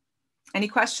 Any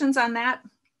questions on that?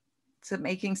 Is it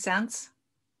making sense?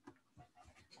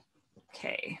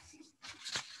 Okay.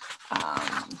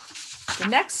 The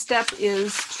next step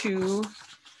is to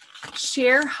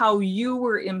share how you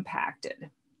were impacted.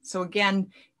 So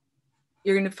again,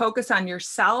 you're going to focus on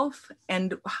yourself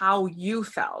and how you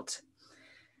felt.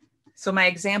 So my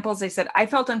examples, I said, I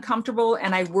felt uncomfortable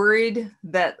and I worried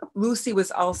that Lucy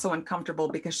was also uncomfortable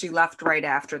because she left right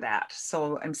after that.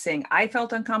 So I'm saying I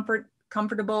felt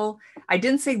uncomfortable. I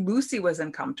didn't say Lucy was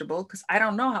uncomfortable because I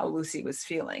don't know how Lucy was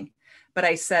feeling. But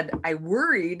I said I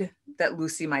worried that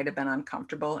Lucy might have been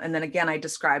uncomfortable. And then again, I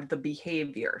described the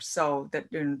behavior. So that,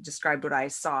 you know, described what I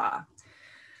saw.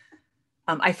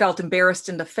 I felt embarrassed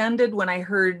and offended when I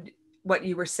heard what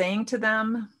you were saying to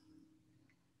them.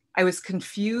 I was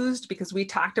confused because we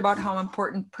talked about how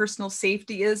important personal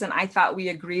safety is, and I thought we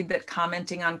agreed that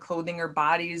commenting on clothing or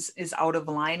bodies is out of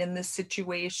line in this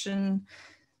situation.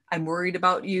 I'm worried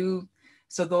about you.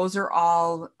 So those are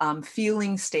all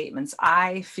feeling statements,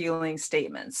 I feeling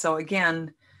statements. So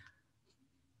again,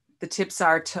 the tips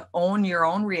are to own your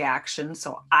own reaction.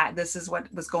 So this is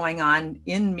what was going on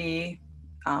in me.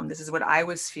 This is what I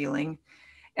was feeling.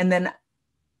 And then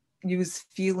use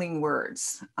feeling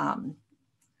words.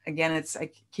 Again,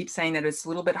 I keep saying that it's a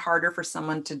little bit harder for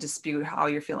someone to dispute how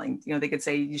you're feeling. You know, they could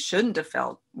say you shouldn't have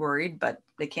felt worried, but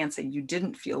they can't say you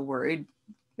didn't feel worried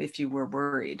if you were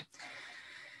worried.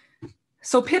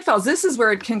 So pitfalls, this is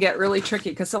where it can get really tricky,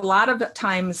 because a lot of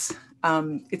times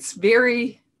it's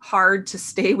very hard to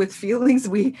stay with feelings.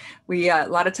 We a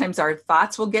lot of times our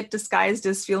thoughts will get disguised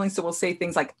as feelings. So we'll say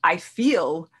things like, I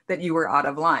feel that you were out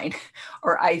of line,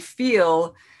 or I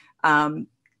feel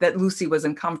that Lucy was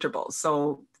uncomfortable.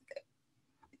 So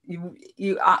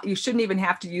you shouldn't even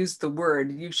have to use the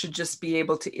word. You should just be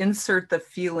able to insert the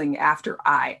feeling after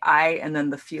I, and then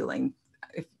the feeling.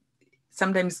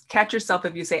 Sometimes catch yourself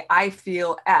if you say, I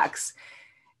feel X,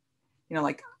 you know,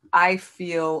 like I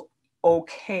feel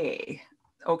okay.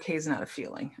 Okay is not a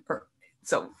feeling.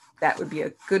 So that would be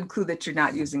a good clue that you're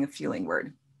not using a feeling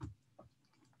word.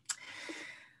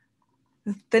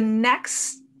 The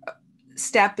next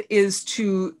step is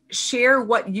to share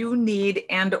what you need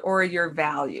and or your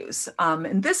values.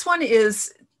 And this one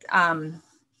is, I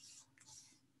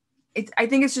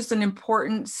think it's just an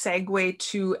important segue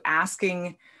to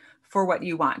asking for what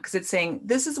you want, because it's saying,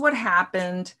 this is what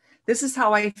happened, this is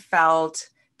how I felt,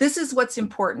 this is what's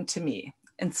important to me.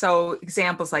 And so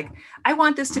examples like, I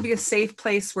want this to be a safe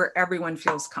place where everyone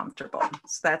feels comfortable.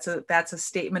 So that's a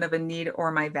statement of a need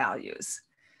or my values.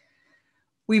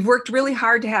 We've worked really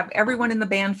hard to have everyone in the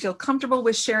band feel comfortable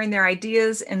with sharing their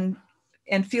ideas and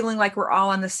feeling like we're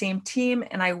all on the same team.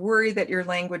 And I worry that your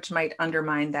language might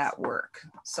undermine that work.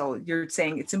 So you're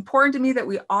saying it's important to me that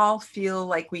we all feel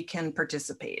like we can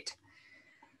participate.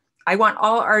 I want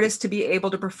all artists to be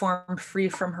able to perform free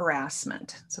from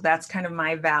harassment. So that's kind of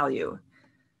my value.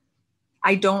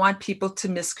 I don't want people to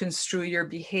misconstrue your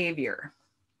behavior.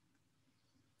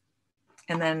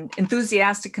 And then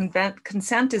enthusiastic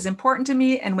consent is important to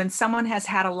me. And when someone has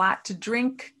had a lot to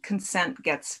drink, consent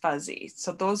gets fuzzy.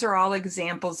 So those are all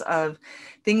examples of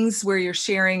things where you're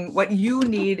sharing what you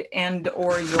need and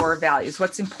or your values,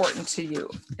 what's important to you.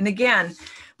 And again,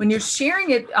 when you're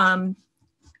sharing it,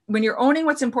 when you're owning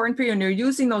what's important for you and you're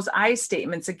using those I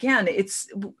statements, again, it's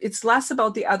less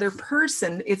about the other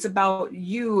person. It's about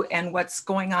you and what's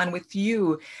going on with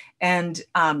you. And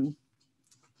I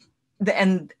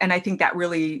think that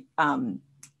really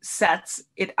sets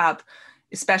it up,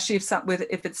 especially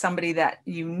if it's somebody that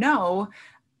you know,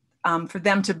 for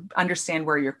them to understand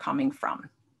where you're coming from.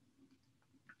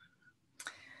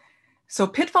 So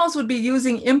pitfalls would be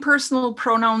using impersonal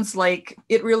pronouns like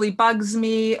it really bugs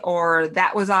me, or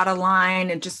that was out of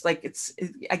line. And just like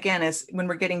again, as when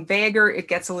we're getting vaguer, it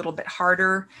gets a little bit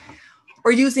harder.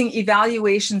 Or using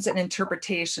evaluations and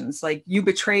interpretations like you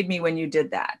betrayed me when you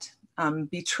did that.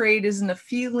 Betrayed isn't a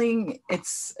feeling,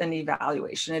 it's an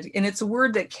evaluation. And it's a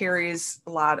word that carries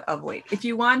a lot of weight. If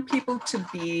you want people to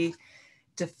be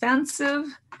defensive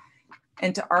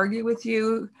and to argue with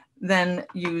you, then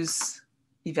use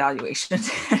evaluations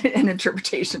and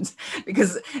interpretations,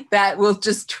 because that will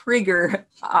just trigger,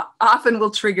 often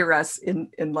will trigger us in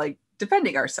like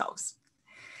defending ourselves.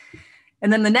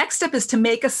 And then the next step is to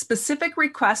make a specific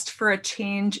request for a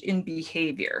change in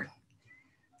behavior.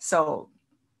 So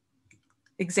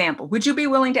example, would you be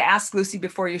willing to ask Lucy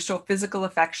before you show physical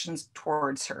affections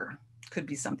towards her? Could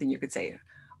be something you could say.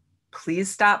 Please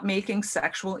stop making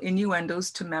sexual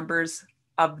innuendos to members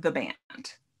of the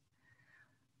band.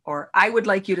 Or I would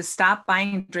like you to stop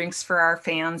buying drinks for our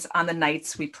fans on the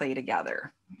nights we play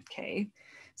together. Okay.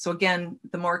 So again,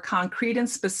 the more concrete and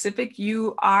specific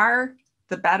you are,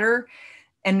 the better.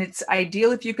 And it's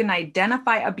ideal if you can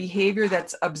identify a behavior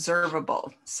that's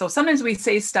observable. So sometimes we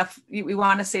say stuff, we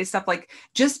want to say stuff like,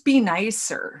 just be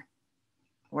nicer.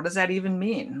 What does that even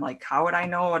mean? Like, how would I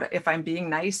know if I'm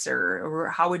being nicer? Or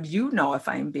how would you know if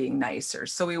I'm being nicer?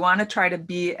 So we want to try to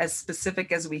be as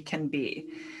specific as we can be.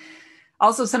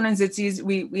 Also, sometimes it's easy,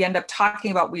 we end up talking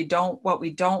about what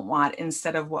we don't want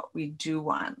instead of what we do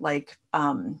want. Like,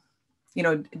 you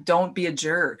know, don't be a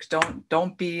jerk,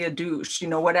 don't be a douche, you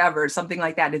know, whatever, something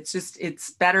like that. It's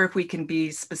better if we can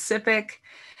be specific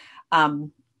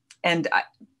and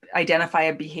identify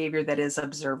a behavior that is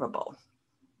observable.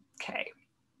 Okay.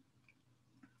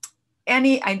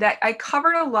 I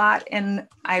covered a lot, and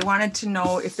I wanted to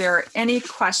know if there are any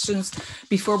questions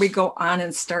before we go on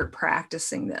and start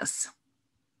practicing this.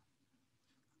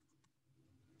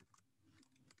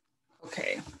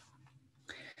 Okay.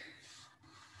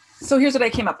 So here's what I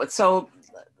came up with. So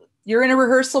You're in a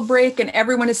rehearsal break and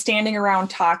everyone is standing around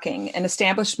talking. An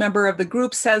established member of the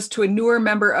group says to a newer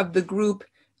member of the group,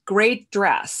 "Great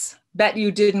dress. Bet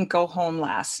you didn't go home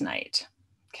last night."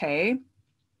 Okay.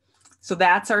 So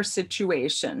that's our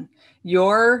situation.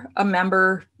 You're a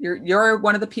member, you're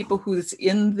one of the people who's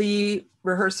in the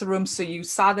rehearsal room. So you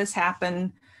saw this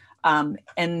happen.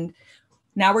 And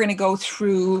now we're going to go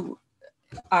through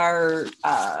our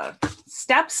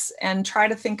steps and try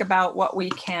to think about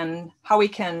how we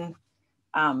can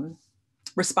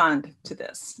respond to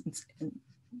this.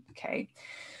 Okay.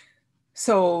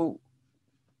 So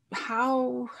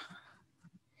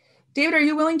David, are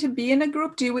you willing to be in a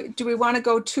group? Do we want to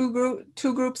go two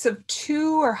groups of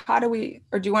two, or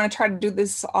do you want to try to do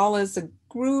this all as a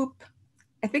group?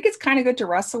 I think it's kind of good to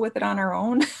wrestle with it on our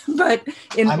own, but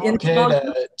I'm okay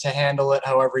to handle it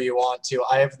however you want to.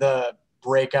 I have the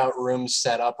breakout rooms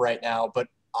set up right now, but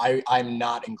I'm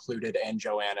not included and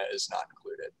Joanna is not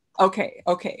included.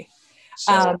 Okay.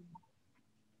 So,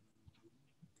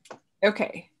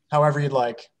 okay. However you'd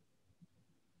like.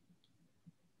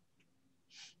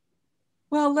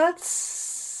 Well,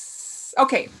 let's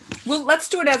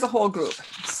do it as a whole group.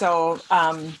 So,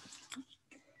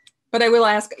 but I will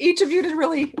ask each of you to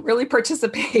really, really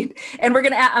participate. And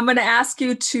I'm gonna ask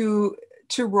you to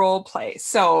role play.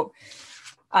 So,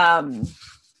 so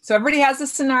everybody has a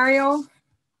scenario,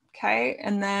 okay?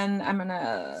 And then I'm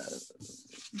gonna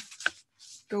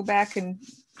go back and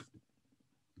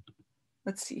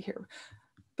let's see here.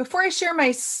 Before I share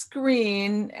my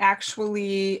screen,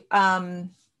 actually, how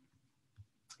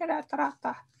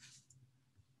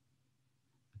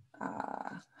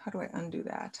do I undo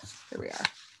that? There we are.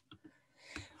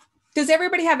 Does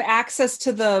everybody have access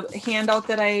to the handout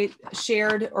that I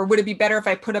shared, or would it be better if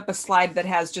I put up a slide that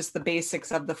has just the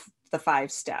basics of the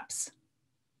 5 steps?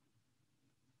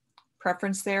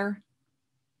 Preference there?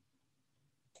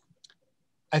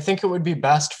 I think it would be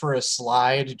best for a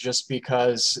slide, just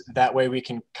because that way we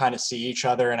can kind of see each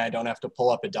other and I don't have to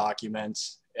pull up a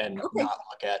document and not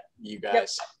look at you guys. Yep.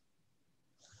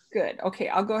 Good. Okay,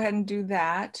 I'll go ahead and do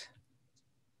that.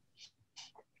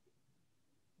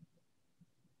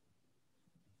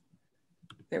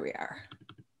 There we are.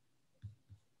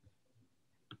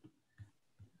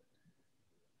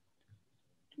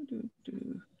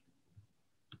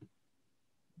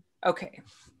 Okay.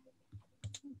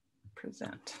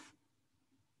 Present.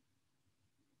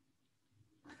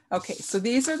 Okay, so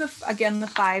these are again the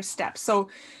 5 steps. So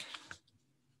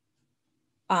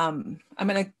I'm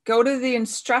going to go to the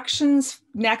instructions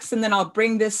next, and then I'll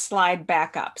bring this slide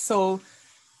back up. So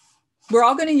we're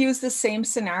all going to use the same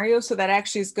scenario, so that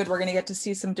actually is good. We're going to get to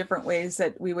see some different ways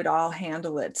that we would all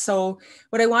handle it. So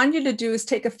what I want you to do is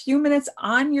take a few minutes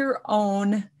on your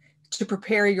own to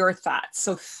prepare your thoughts.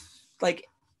 So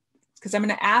because I'm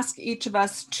going to ask each of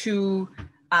us to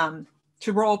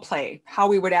role play how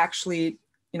we would actually,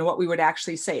 what we would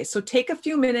actually say. So take a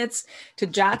few minutes to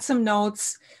jot some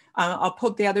notes. I'll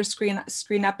put the other screen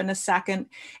up in a second.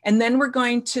 And then we're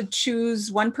going to choose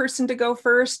one person to go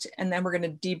first, and then we're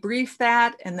going to debrief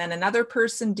that. And then another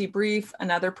person debrief,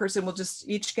 another person will just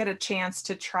each get a chance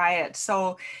to try it.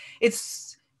 So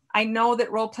I know that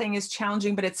role playing is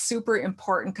challenging, but it's super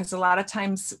important, because a lot of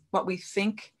times what we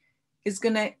think is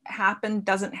going to happen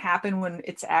doesn't happen when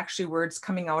it's actually words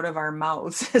coming out of our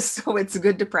mouths. So it's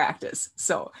good to practice.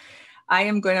 So I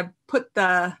am going to put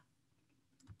the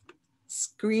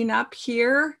screen up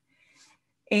here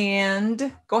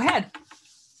and go ahead.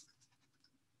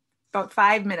 About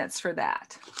 5 minutes for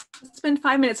that. It's been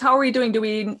 5 minutes. How are we doing? Do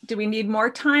we need more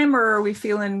time, or are we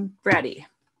feeling ready?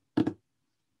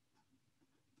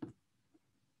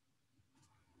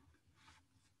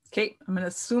 Okay, I'm going to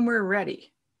assume we're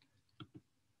ready.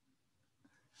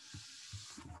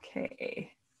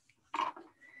 Okay.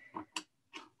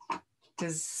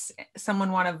 Does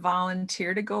someone want to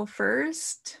volunteer to go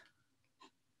first?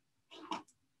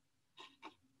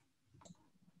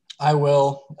 I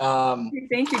will.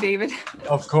 Thank you, David.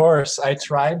 Of course. I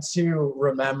tried to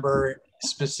remember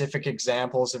specific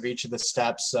examples of each of the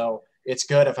steps, so it's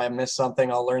good. If I miss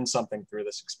something, I'll learn something through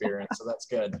this experience, so that's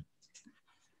good.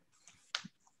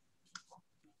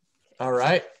 All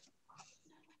right.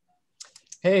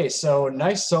 Hey, so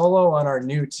nice solo on our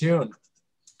new tune.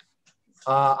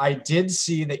 I did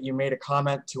see that you made a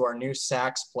comment to our new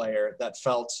sax player that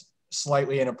felt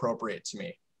slightly inappropriate to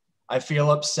me. I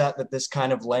feel upset that this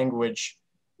kind of language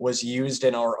was used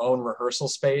in our own rehearsal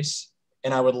space,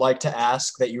 and I would like to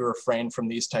ask that you refrain from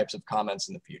these types of comments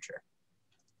in the future.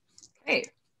 Okay,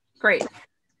 great.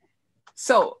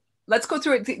 So let's go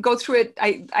through it.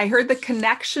 I heard the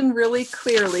connection really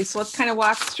clearly, so let's kind of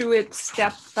walk through it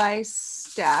step by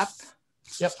step.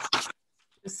 Yep.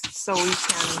 Just so we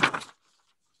can,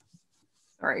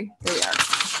 sorry, there we are.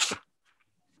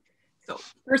 So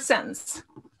first sentence.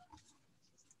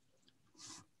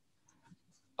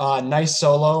 Nice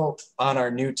solo on our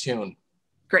new tune.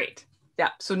 Great. Yeah.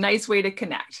 So nice way to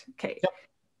connect. Okay. Yep.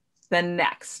 Then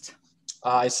next.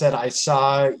 I said, I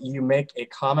saw you make a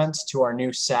comment to our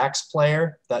new sax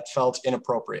player that felt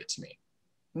inappropriate to me.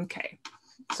 Okay.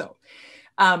 So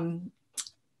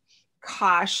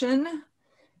caution.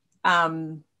 I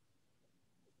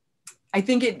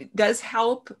think it does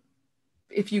help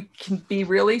if you can be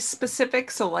really specific.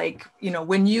 So like, you know,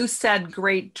 when you said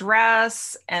great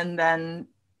dress and then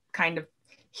kind of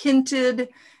hinted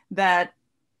that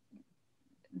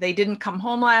they didn't come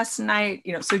home last night,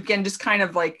 you know, so again, just kind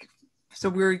of like, so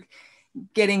we're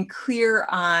getting clear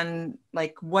on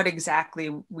like what exactly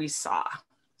we saw.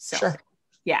 So, Sure.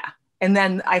 Yeah. And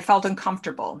then I felt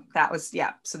uncomfortable. That was,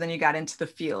 yeah. So then you got into the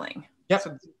feeling. Yep.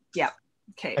 So, yeah.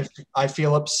 Okay. I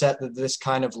feel upset that this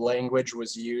kind of language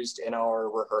was used in our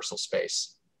rehearsal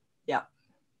space. Yep.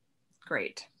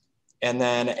 Great. And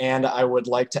I would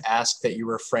like to ask that you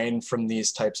refrain from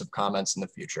these types of comments in the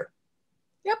future.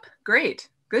 Yep. Great.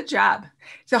 Good job.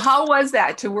 So how was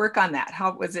that to work on that?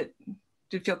 How was it?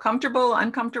 Did you feel comfortable,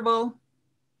 uncomfortable?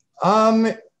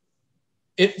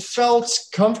 It felt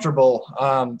comfortable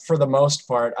for the most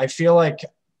part. I feel like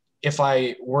if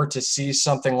I were to see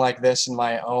something like this in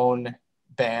my own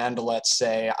band, let's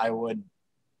say, I would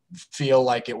feel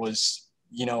like it was,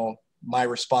 you know, my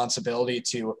responsibility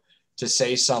to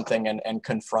say something and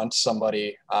confront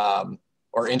somebody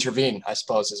or intervene, I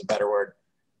suppose is a better word.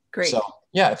 Great. So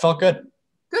yeah, it felt good.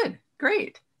 Good.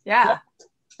 Great. Yeah.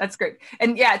 That's great.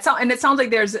 And yeah, it sounds like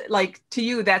there's like, to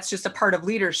you, that's just a part of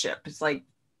leadership. It's like,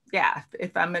 yeah,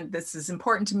 if this is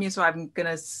important to me, so I'm going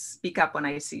to speak up when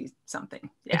I see something.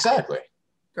 Yeah. Exactly.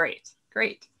 Great.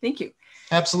 Great. Thank you.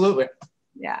 Absolutely.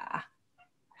 Yeah.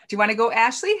 Do you want to go,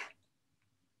 Ashley?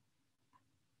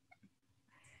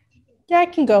 Yeah, I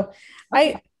can go.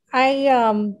 I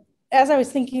as I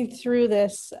was thinking through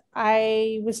this,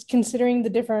 I was considering the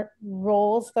different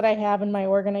roles that I have in my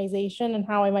organization and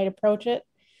how I might approach it.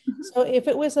 Mm-hmm. So if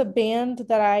it was a band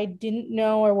that I didn't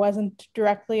know or wasn't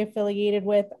directly affiliated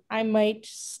with, I might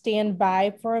stand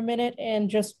by for a minute and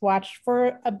just watch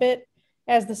for a bit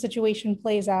as the situation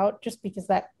plays out, just because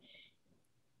that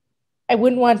I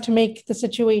wouldn't want to make the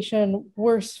situation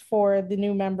worse for the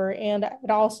new member. And I'd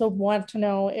also want to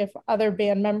know if other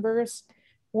band members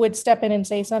would step in and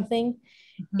say something.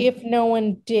 Mm-hmm. If no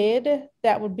one did,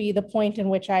 that would be the point in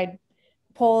which I'd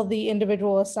pull the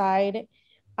individual aside.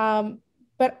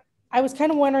 But I was kind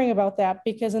of wondering about that,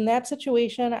 because in that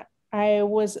situation, I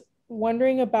was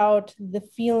wondering about the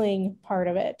feeling part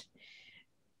of it,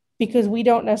 because we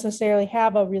don't necessarily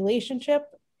have a relationship.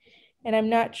 And I'm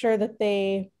not sure that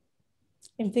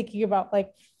I'm thinking about,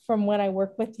 like, from when I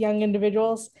work with young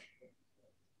individuals,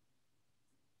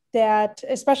 that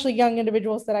especially young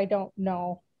individuals that I don't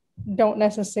know, don't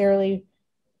necessarily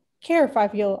care if I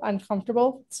feel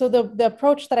uncomfortable. So the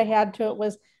approach that I had to it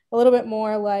was a little bit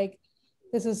more like,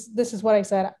 this is what I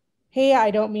said. Hey,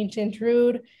 I don't mean to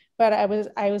intrude, but I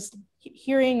was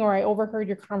hearing, or I overheard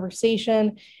your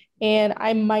conversation, and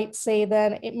I might say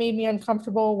then it made me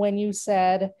uncomfortable when you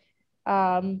said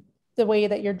the way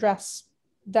that your dress,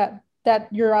 that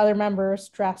your other members'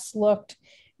 dress looked.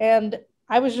 And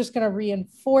I was just going to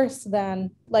reinforce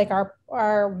then, like,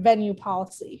 our venue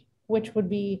policy, which would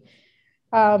be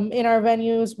in our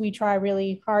venues, we try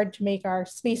really hard to make our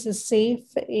spaces safe.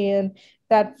 And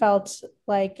that felt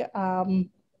like, and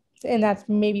that's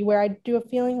maybe where I do a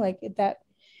feeling like that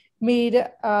made,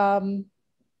 that's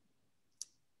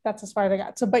as far as I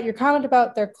got. So, but your comment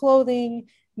about their clothing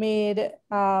made,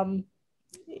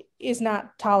 is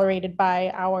not tolerated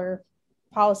by our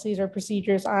policies or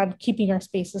procedures on keeping our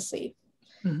spaces safe.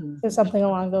 Mm-hmm. So something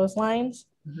along those lines.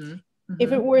 Mm-hmm. Mm-hmm.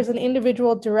 If it was an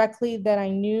individual directly that I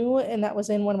knew and that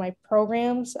was in one of my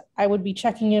programs, I would be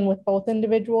checking in with both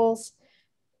individuals,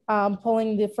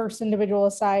 pulling the first individual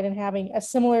aside and having a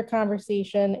similar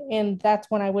conversation. And that's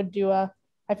when I would do I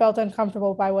felt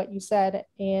uncomfortable by what you said.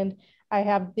 And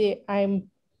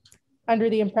I'm under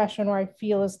the impression, or I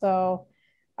feel as though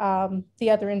the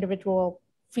other individual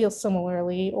feels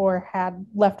similarly or had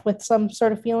left with some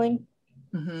sort of feeling.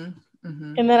 Mm-hmm.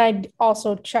 Mm-hmm. And then I'd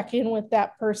also check in with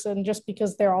that person, just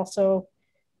because they're also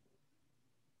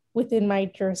within my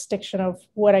jurisdiction of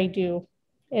what I do,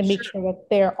 and make sure that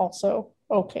they're also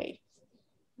okay.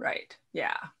 Right.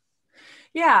 Yeah.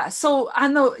 Yeah. So I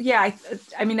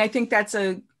mean, I think that's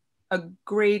a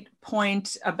great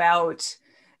point about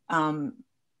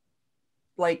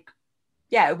like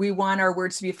yeah, we want our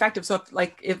words to be effective. So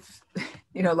if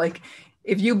you know, like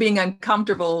if you being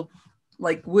uncomfortable,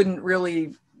 like wouldn't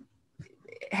really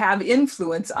have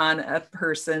influence on a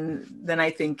person, then I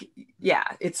think, yeah,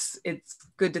 it's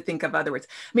good to think of other words.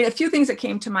 I mean, a few things that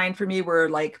came to mind for me were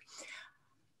like,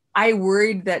 I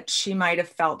worried that she might have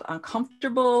felt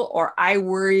uncomfortable, or I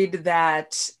worried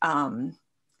that, you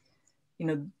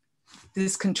know,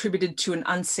 this contributed to an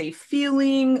unsafe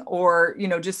feeling, or, you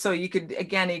know, just so you could,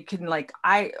 again, it can like,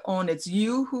 I own it's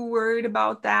you who worried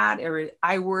about that, or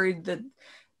I worried that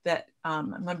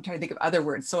I'm trying to think of other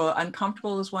words. So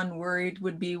uncomfortable is one, worried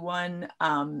would be one.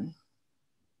 I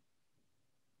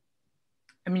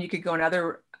mean, you could go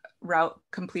another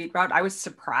complete route. I was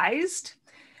surprised.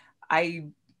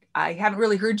 I haven't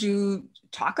really heard you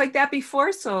talk like that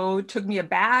before, so it took me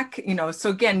aback, you know. So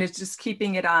again, it's just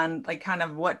keeping it on like kind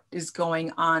of what is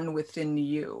going on within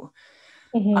you.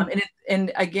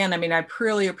 And again, I mean, I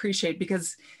really appreciate,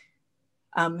 because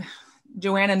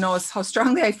Joanna knows how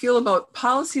strongly I feel about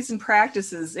policies and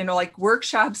practices, you know, like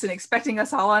workshops, and expecting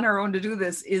us all on our own to do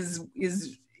this is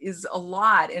a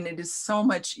lot. And it is so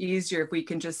much easier if we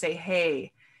can just say,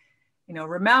 hey, you know,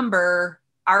 remember,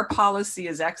 our policy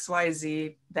is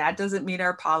XYZ. That doesn't meet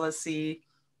our policy.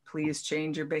 Please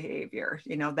change your behavior.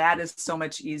 You know, that is so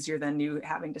much easier than you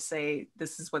having to say,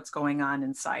 this is what's going on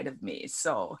inside of me.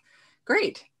 So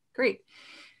great, great.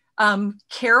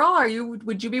 Carol,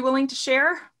 would you be willing to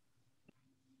share?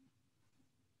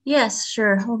 Yes,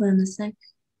 sure. Hold on a sec.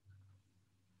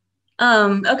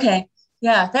 Okay.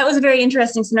 Yeah, that was a very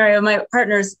interesting scenario. My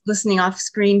partner's listening off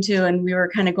screen too, and we were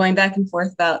kind of going back and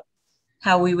forth about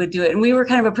how we would do it. And we were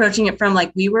kind of approaching it from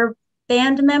like, we were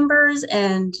band members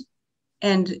and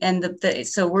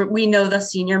so we know the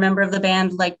senior member of the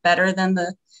band like better than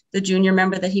the junior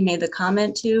member that he made the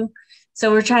comment to.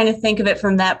 So we're trying to think of it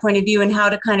from that point of view, and how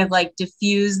to kind of like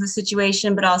diffuse the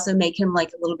situation, but also make him like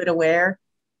a little bit aware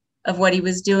of what he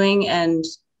was doing. And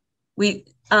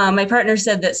my partner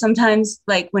said that sometimes,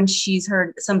 like when she's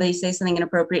heard somebody say something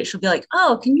inappropriate, she'll be like,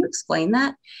 oh, can you explain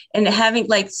that? And having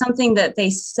like something that they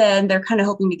said they're kind of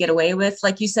hoping to get away with.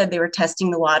 Like you said, they were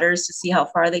testing the waters to see how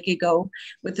far they could go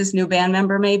with this new band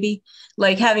member, maybe.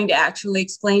 Like having to actually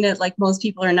explain it, like most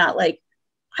people are not like,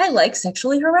 I like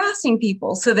sexually harassing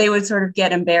people. So they would sort of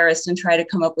get embarrassed and try to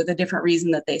come up with a different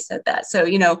reason that they said that. So,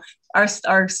 you know, our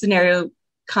scenario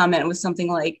comment was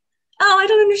something like, oh, I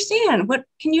don't understand. What,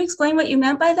 can you explain what you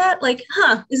meant by that? Like,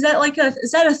 is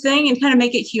that a thing? And kind of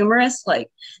make it humorous.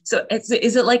 Like, so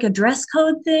is it like a dress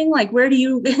code thing? Like, where do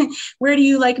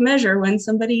you like measure when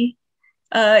somebody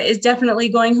is definitely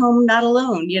going home not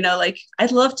alone? You know, like,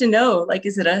 I'd love to know, like,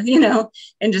 is it a, you know,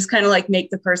 and just kind of like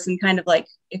make the person kind of like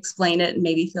explain it and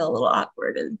maybe feel a little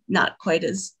awkward and not quite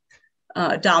as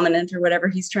dominant or whatever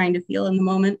he's trying to feel in the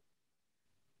moment.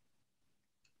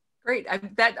 Great.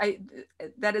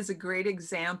 That is a great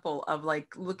example of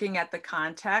like looking at the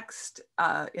context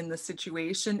in the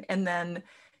situation, and then,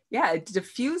 yeah,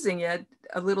 diffusing it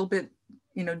a little bit,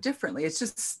 you know, differently. It's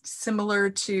just similar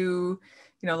to, you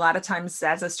know, a lot of times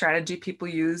that's a strategy people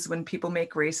use when people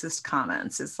make racist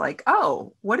comments. It's like,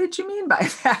 oh, what did you mean by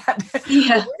that?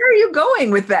 Yeah. Where are you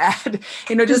going with that?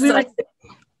 You know, just like.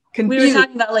 We were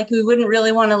talking about like, we wouldn't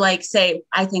really want to like say,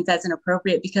 I think that's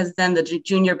inappropriate, because then the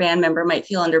junior band member might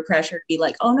feel under pressure to be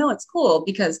like, oh no, it's cool,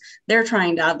 because they're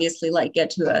trying to obviously like get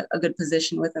to a good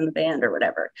position within the band or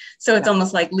whatever. So it's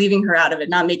almost like leaving her out of it,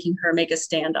 not making her make a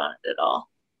stand on it at all.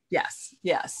 Yes.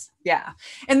 Yeah.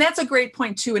 And that's a great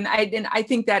point too. And I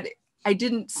think that I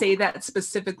didn't say that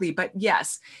specifically, but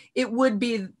yes, it would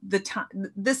be the time.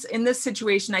 In this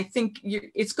situation, I think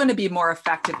it's going to be more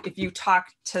effective if you talk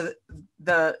to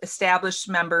the established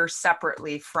member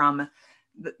separately from,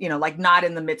 you know, like not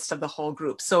in the midst of the whole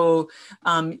group. So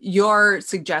your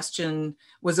suggestion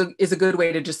is a good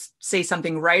way to just say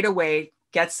something right away,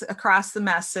 gets across the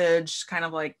message, kind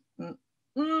of like,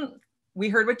 we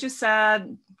heard what you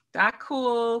said, not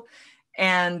cool.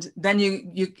 And then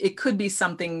it could be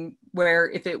something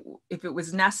where if it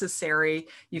was necessary,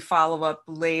 you follow up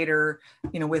later,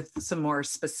 you know, with some more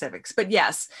specifics. But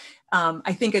yes,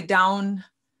 I think a downside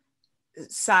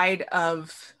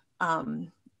of,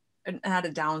 not a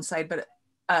downside, but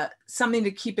something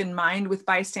to keep in mind with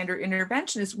bystander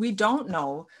intervention is we don't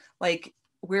know like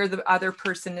where the other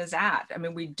person is at. I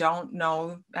mean, we don't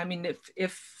know. I mean,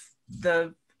 if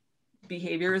the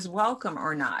behavior is welcome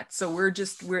or not. So we're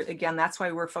again, that's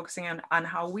why we're focusing on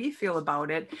how we feel about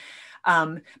it.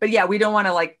 But yeah, we don't want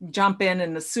to like jump in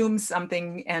and assume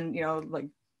something and, you know, like,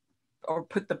 or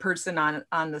put the person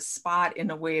on the spot in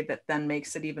a way that then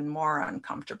makes it even more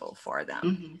uncomfortable for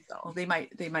them. So they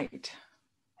might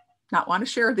not want to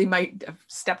share. They might have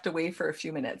stepped away for a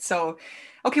few minutes. So,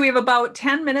 okay, we have about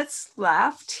 10 minutes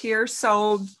left here.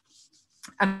 So,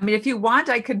 I mean, if you want,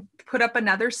 I could put up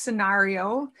another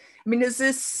scenario. I mean, is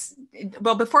this,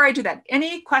 well, before I do that,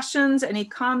 any questions, any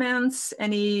comments,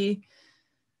 anything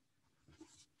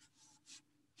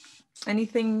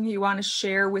you want to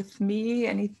share with me?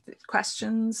 Any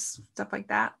questions, stuff like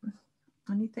that?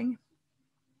 Anything?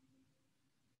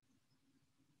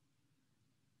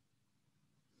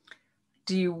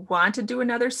 Do you want to do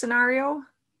another scenario?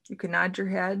 You can nod your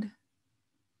head.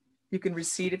 You can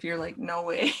recede if you're like, no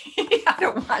way, I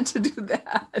don't want to do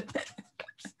that.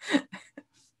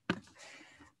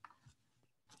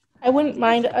 I wouldn't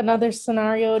mind another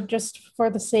scenario just for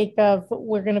the sake of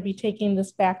we're going to be taking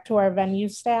this back to our venue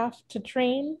staff to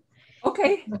train.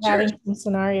 Okay, Having sure. some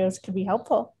scenarios could be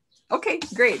helpful. Okay,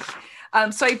 great.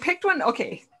 So I picked one.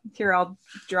 Okay, here I'll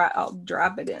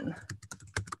drop it in.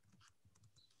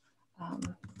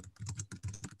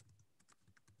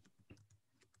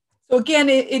 So again,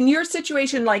 in your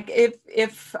situation, like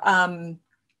if the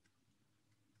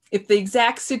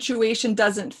exact situation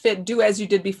doesn't fit, do as you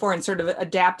did before and sort of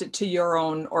adapt it to your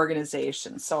own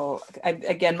organization. So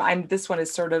this one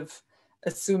is sort of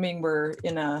assuming we're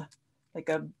in a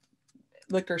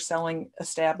liquor selling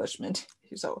establishment.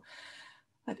 So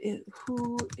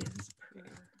who is per?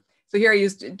 So here I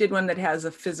did one that has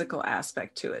a physical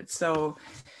aspect to it. So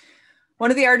one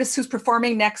of the artists who's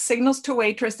performing next signals to a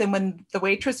waitress, and when the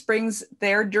waitress brings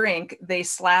their drink, they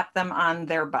slap them on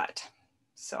their butt.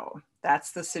 So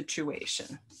that's the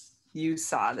situation. You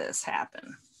saw this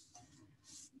happen.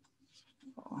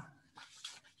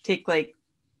 Take like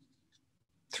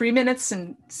 3 minutes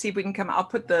and see if we can come. I'll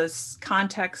put the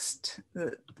context,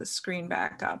 the screen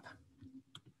back up.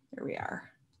 There we are.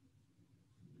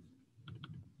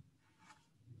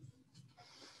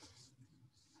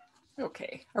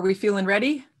 Okay, are we feeling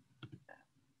ready?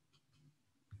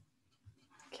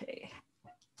 Okay.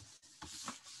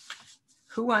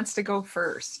 Who wants to go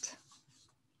first?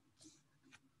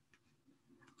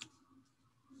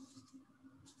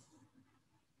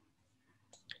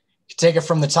 Take it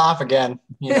from the top again,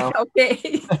 you know.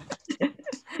 Okay.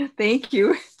 Thank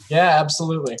you. Yeah,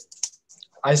 absolutely.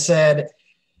 I said,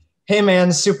 hey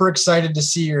man, super excited to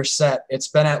see your set. It's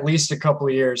been at least a couple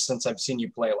of years since I've seen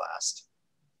you play last.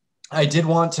 I did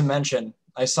want to mention,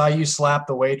 I saw you slap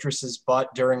the waitress's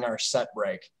butt during our set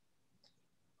break.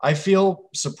 I feel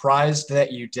surprised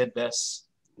that you did this,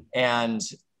 and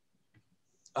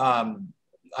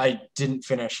I didn't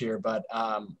finish here, but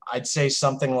I'd say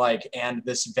something like, and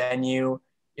this venue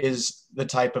is the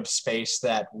type of space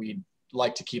that we'd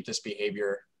like to keep this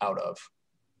behavior out of.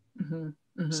 Mm-hmm,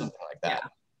 mm-hmm. Something like that.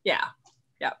 Yeah.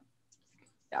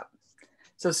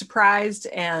 So surprised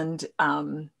and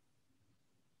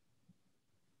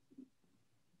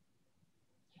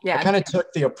yeah. I kind of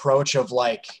took the approach of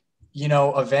like, you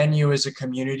know, a venue is a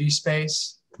community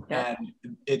space, and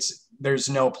there's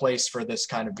no place for this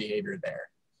kind of behavior there.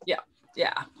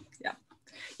 Yeah.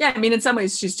 I mean, in some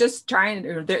ways, she's just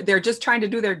they're just trying to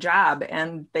do their job,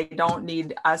 and they don't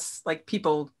need us like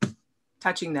people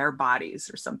touching their bodies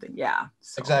or something. Yeah.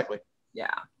 So, exactly. Yeah.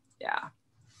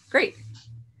 Great.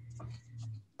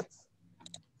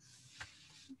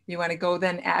 You want to go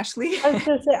then, Ashley? I was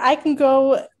going to say, I can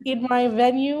go in my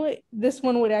venue. This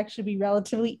one would actually be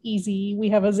relatively easy. We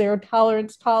have a 0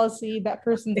 tolerance policy. That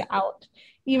person's out,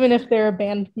 even if they're a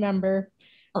band member.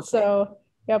 Okay. So,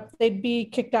 yep, they'd be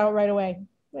kicked out right away.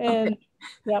 And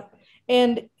yep.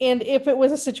 And if it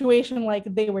was a situation like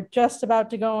they were just about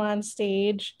to go on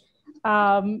stage,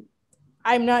 I'm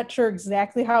not sure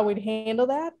exactly how we'd handle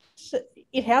that.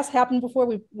 It has happened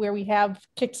before where we have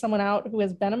kicked someone out who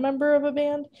has been a member of a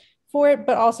band for it,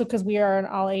 but also because we are in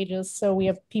all ages. So we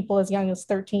have people as young as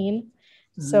 13.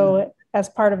 Mm-hmm. So as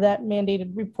part of that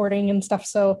mandated reporting and stuff,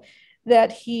 so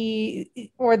that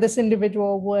he or this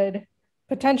individual would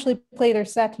potentially play their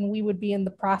set, and we would be in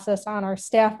the process on our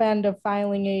staff end of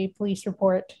filing a police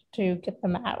report to get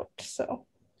them out. So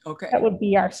that would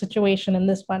be our situation in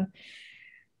this one.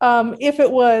 If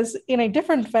it was in a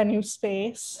different venue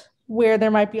space where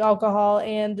there might be alcohol,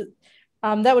 and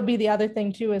that would be the other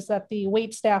thing too, is that the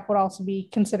wait staff would also be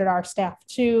considered our staff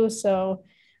too. So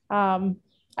I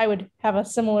would have a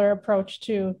similar approach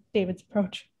to David's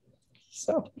approach.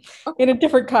 So in a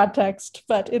different context,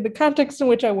 but in the context in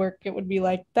which I work, it would be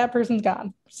like that person's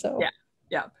gone. So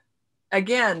yeah.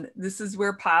 Again, this is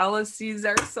where policies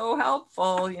are so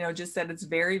helpful. You know, just that it's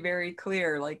very, very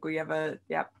clear. Like we have a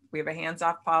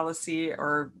hands-off policy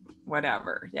or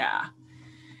whatever. Yeah.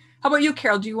 How about you,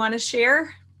 Carol? Do you want to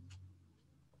share?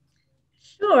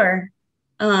 Sure.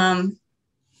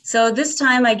 So this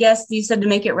time, I guess you said to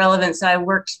make it relevant. So I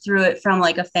worked through it from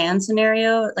like a fan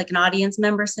scenario, like an audience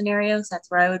member scenario. So that's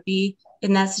where I would be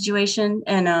in that situation.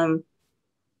 And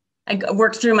I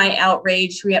worked through my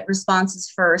outrage responses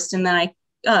first. And then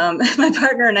my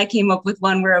partner and I came up with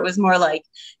one where it was more like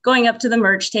going up to the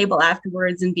merch table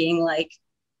afterwards and being like,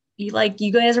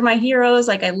 you guys are my heroes.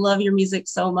 Like, I love your music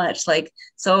so much. Like,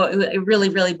 so it really,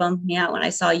 really bummed me out when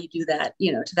I saw you do that,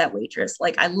 to that waitress.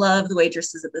 Like, I love the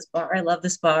waitresses at this bar. I love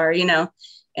this bar, and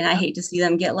I hate to see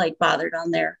them get like bothered on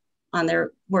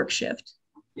their work shift.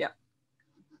 Yeah.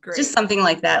 Great. Just something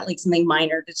like that, like something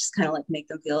minor to just kind of like make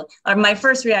them feel. My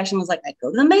first reaction was like, I'd go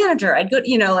to the manager. I'd go,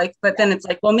 but then it's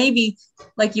like, well, maybe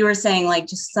like you were saying, like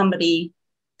just somebody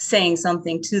saying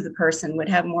something to the person would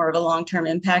have more of a long-term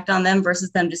impact on them versus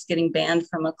them just getting banned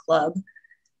from a club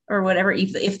or whatever,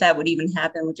 if that would even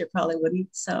happen, which it probably wouldn't.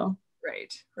 So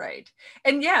right.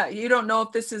 And yeah, you don't know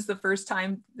if this is the first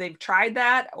time they've tried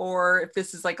that or if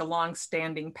this is like a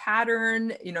long-standing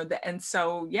pattern, and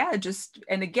so yeah,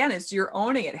 and again, it's you're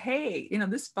owning it. Hey,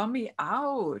 this bummed me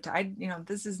out.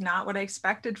 This is not what I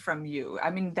expected from you.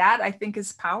 I mean, that I think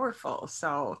is powerful.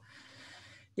 So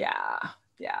yeah.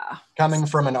 Coming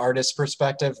from an artist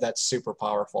perspective, that's super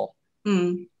powerful.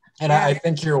 Mm. And yeah. I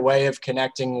think your way of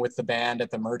connecting with the band at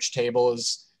the merch table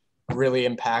is really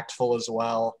impactful as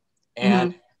well.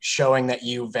 And showing that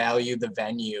you value the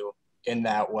venue in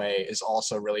that way is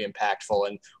also really impactful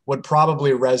and would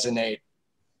probably resonate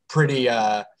pretty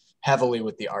heavily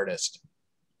with the artist.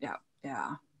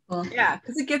 Yeah. Well, yeah,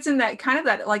 because it gets in that kind of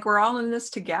that, like, we're all in this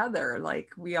together. Like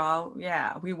we all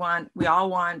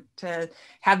want to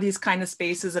have these kind of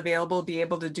spaces available, be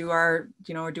able to do our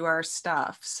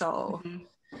stuff. So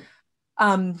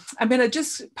I'm going to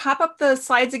just pop up the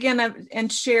slides again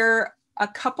and share a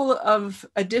couple of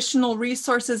additional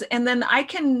resources. And then I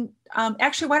can,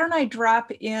 actually, why don't I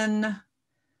drop in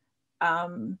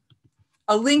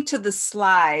a link to the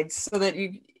slides so that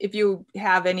if you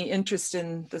have any interest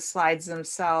in the slides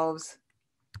themselves,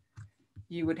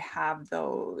 you would have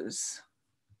those.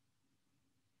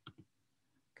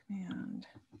 Command.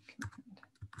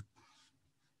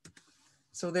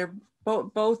 So they're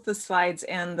both the slides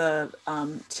and the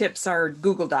tips are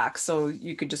Google Docs, so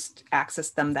you could just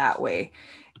access them that way.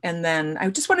 And then I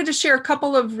just wanted to share a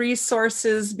couple of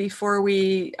resources before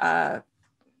we back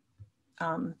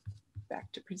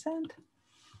to present.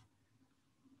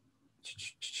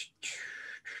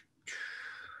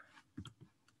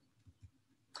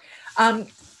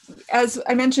 As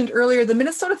I mentioned earlier, the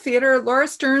Minnesota Theater, Laura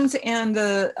Stearns and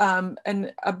a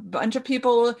bunch of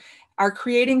people are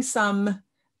creating some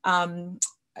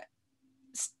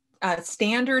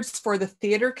standards for the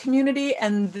theater community.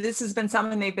 And this has been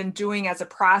something they've been doing as a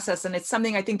process. And it's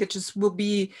something I think that just will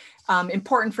be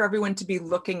important for everyone to be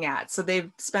looking at. So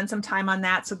they've spent some time on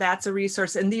that. So that's a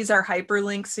resource. And these are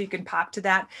hyperlinks, so you can pop to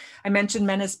that. I mentioned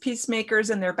Men as Peacemakers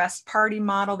and their Best Party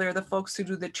model. They're the folks who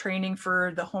do the training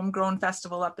for the Homegrown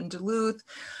Festival up in Duluth.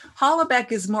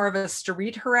 Hollebeck is more of a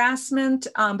street harassment,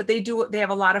 but they have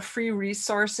a lot of free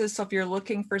resources. So if you're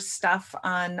looking for stuff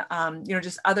on,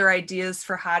 just other ideas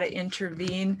for how to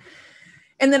intervene.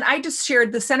 And then I just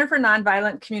shared the Center for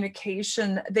Nonviolent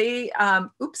Communication. They,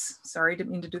 oops, sorry,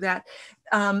 didn't mean to do that.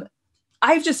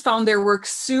 I've just found their work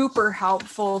super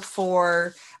helpful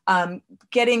for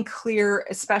getting clear,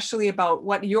 especially about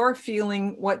what you're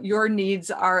feeling, what your needs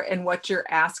are, and what you're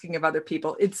asking of other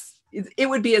people. It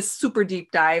would be a super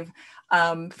deep dive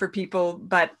for people,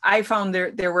 but I found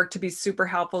their work to be super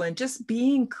helpful in just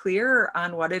being clear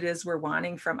on what it is we're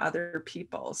wanting from other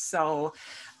people. So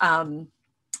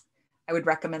I would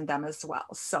recommend them as well.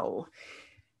 So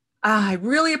I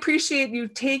really appreciate you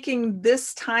taking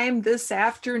this time this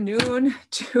afternoon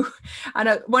on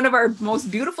one of our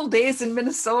most beautiful days in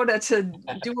Minnesota to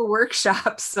do a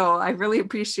workshop. So I really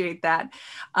appreciate that.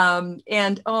 I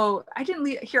didn't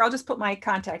leave here. I'll just put my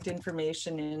contact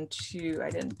information I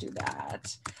didn't do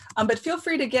that. But feel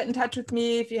free to get in touch with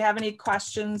me if you have any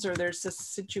questions or there's a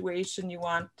situation you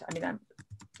want. I mean, I'm,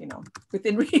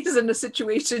 within reason, a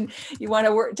situation you want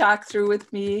to talk through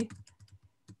with me.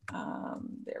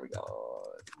 There we go.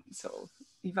 So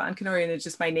Yvonne Cournoyer is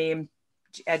just my name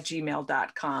at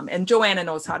gmail.com. And Joanna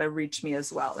knows how to reach me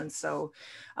as well. And so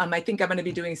I think I'm going to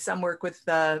be doing some work with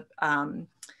the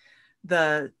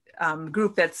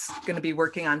group that's going to be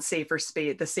working on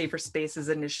the Safer Spaces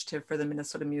initiative for the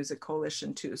Minnesota Music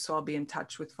Coalition too. So I'll be in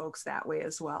touch with folks that way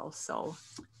as well. So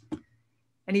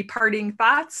any parting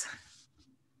thoughts?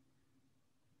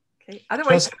 Okay.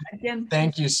 Otherwise, again,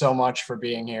 thank you so much for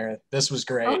being here. This was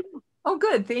great. Oh,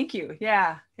 good. Thank you.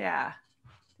 Yeah.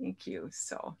 Thank you.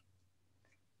 So,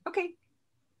 okay.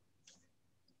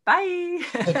 Bye.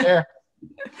 Take care.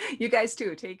 You guys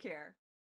too. Take care.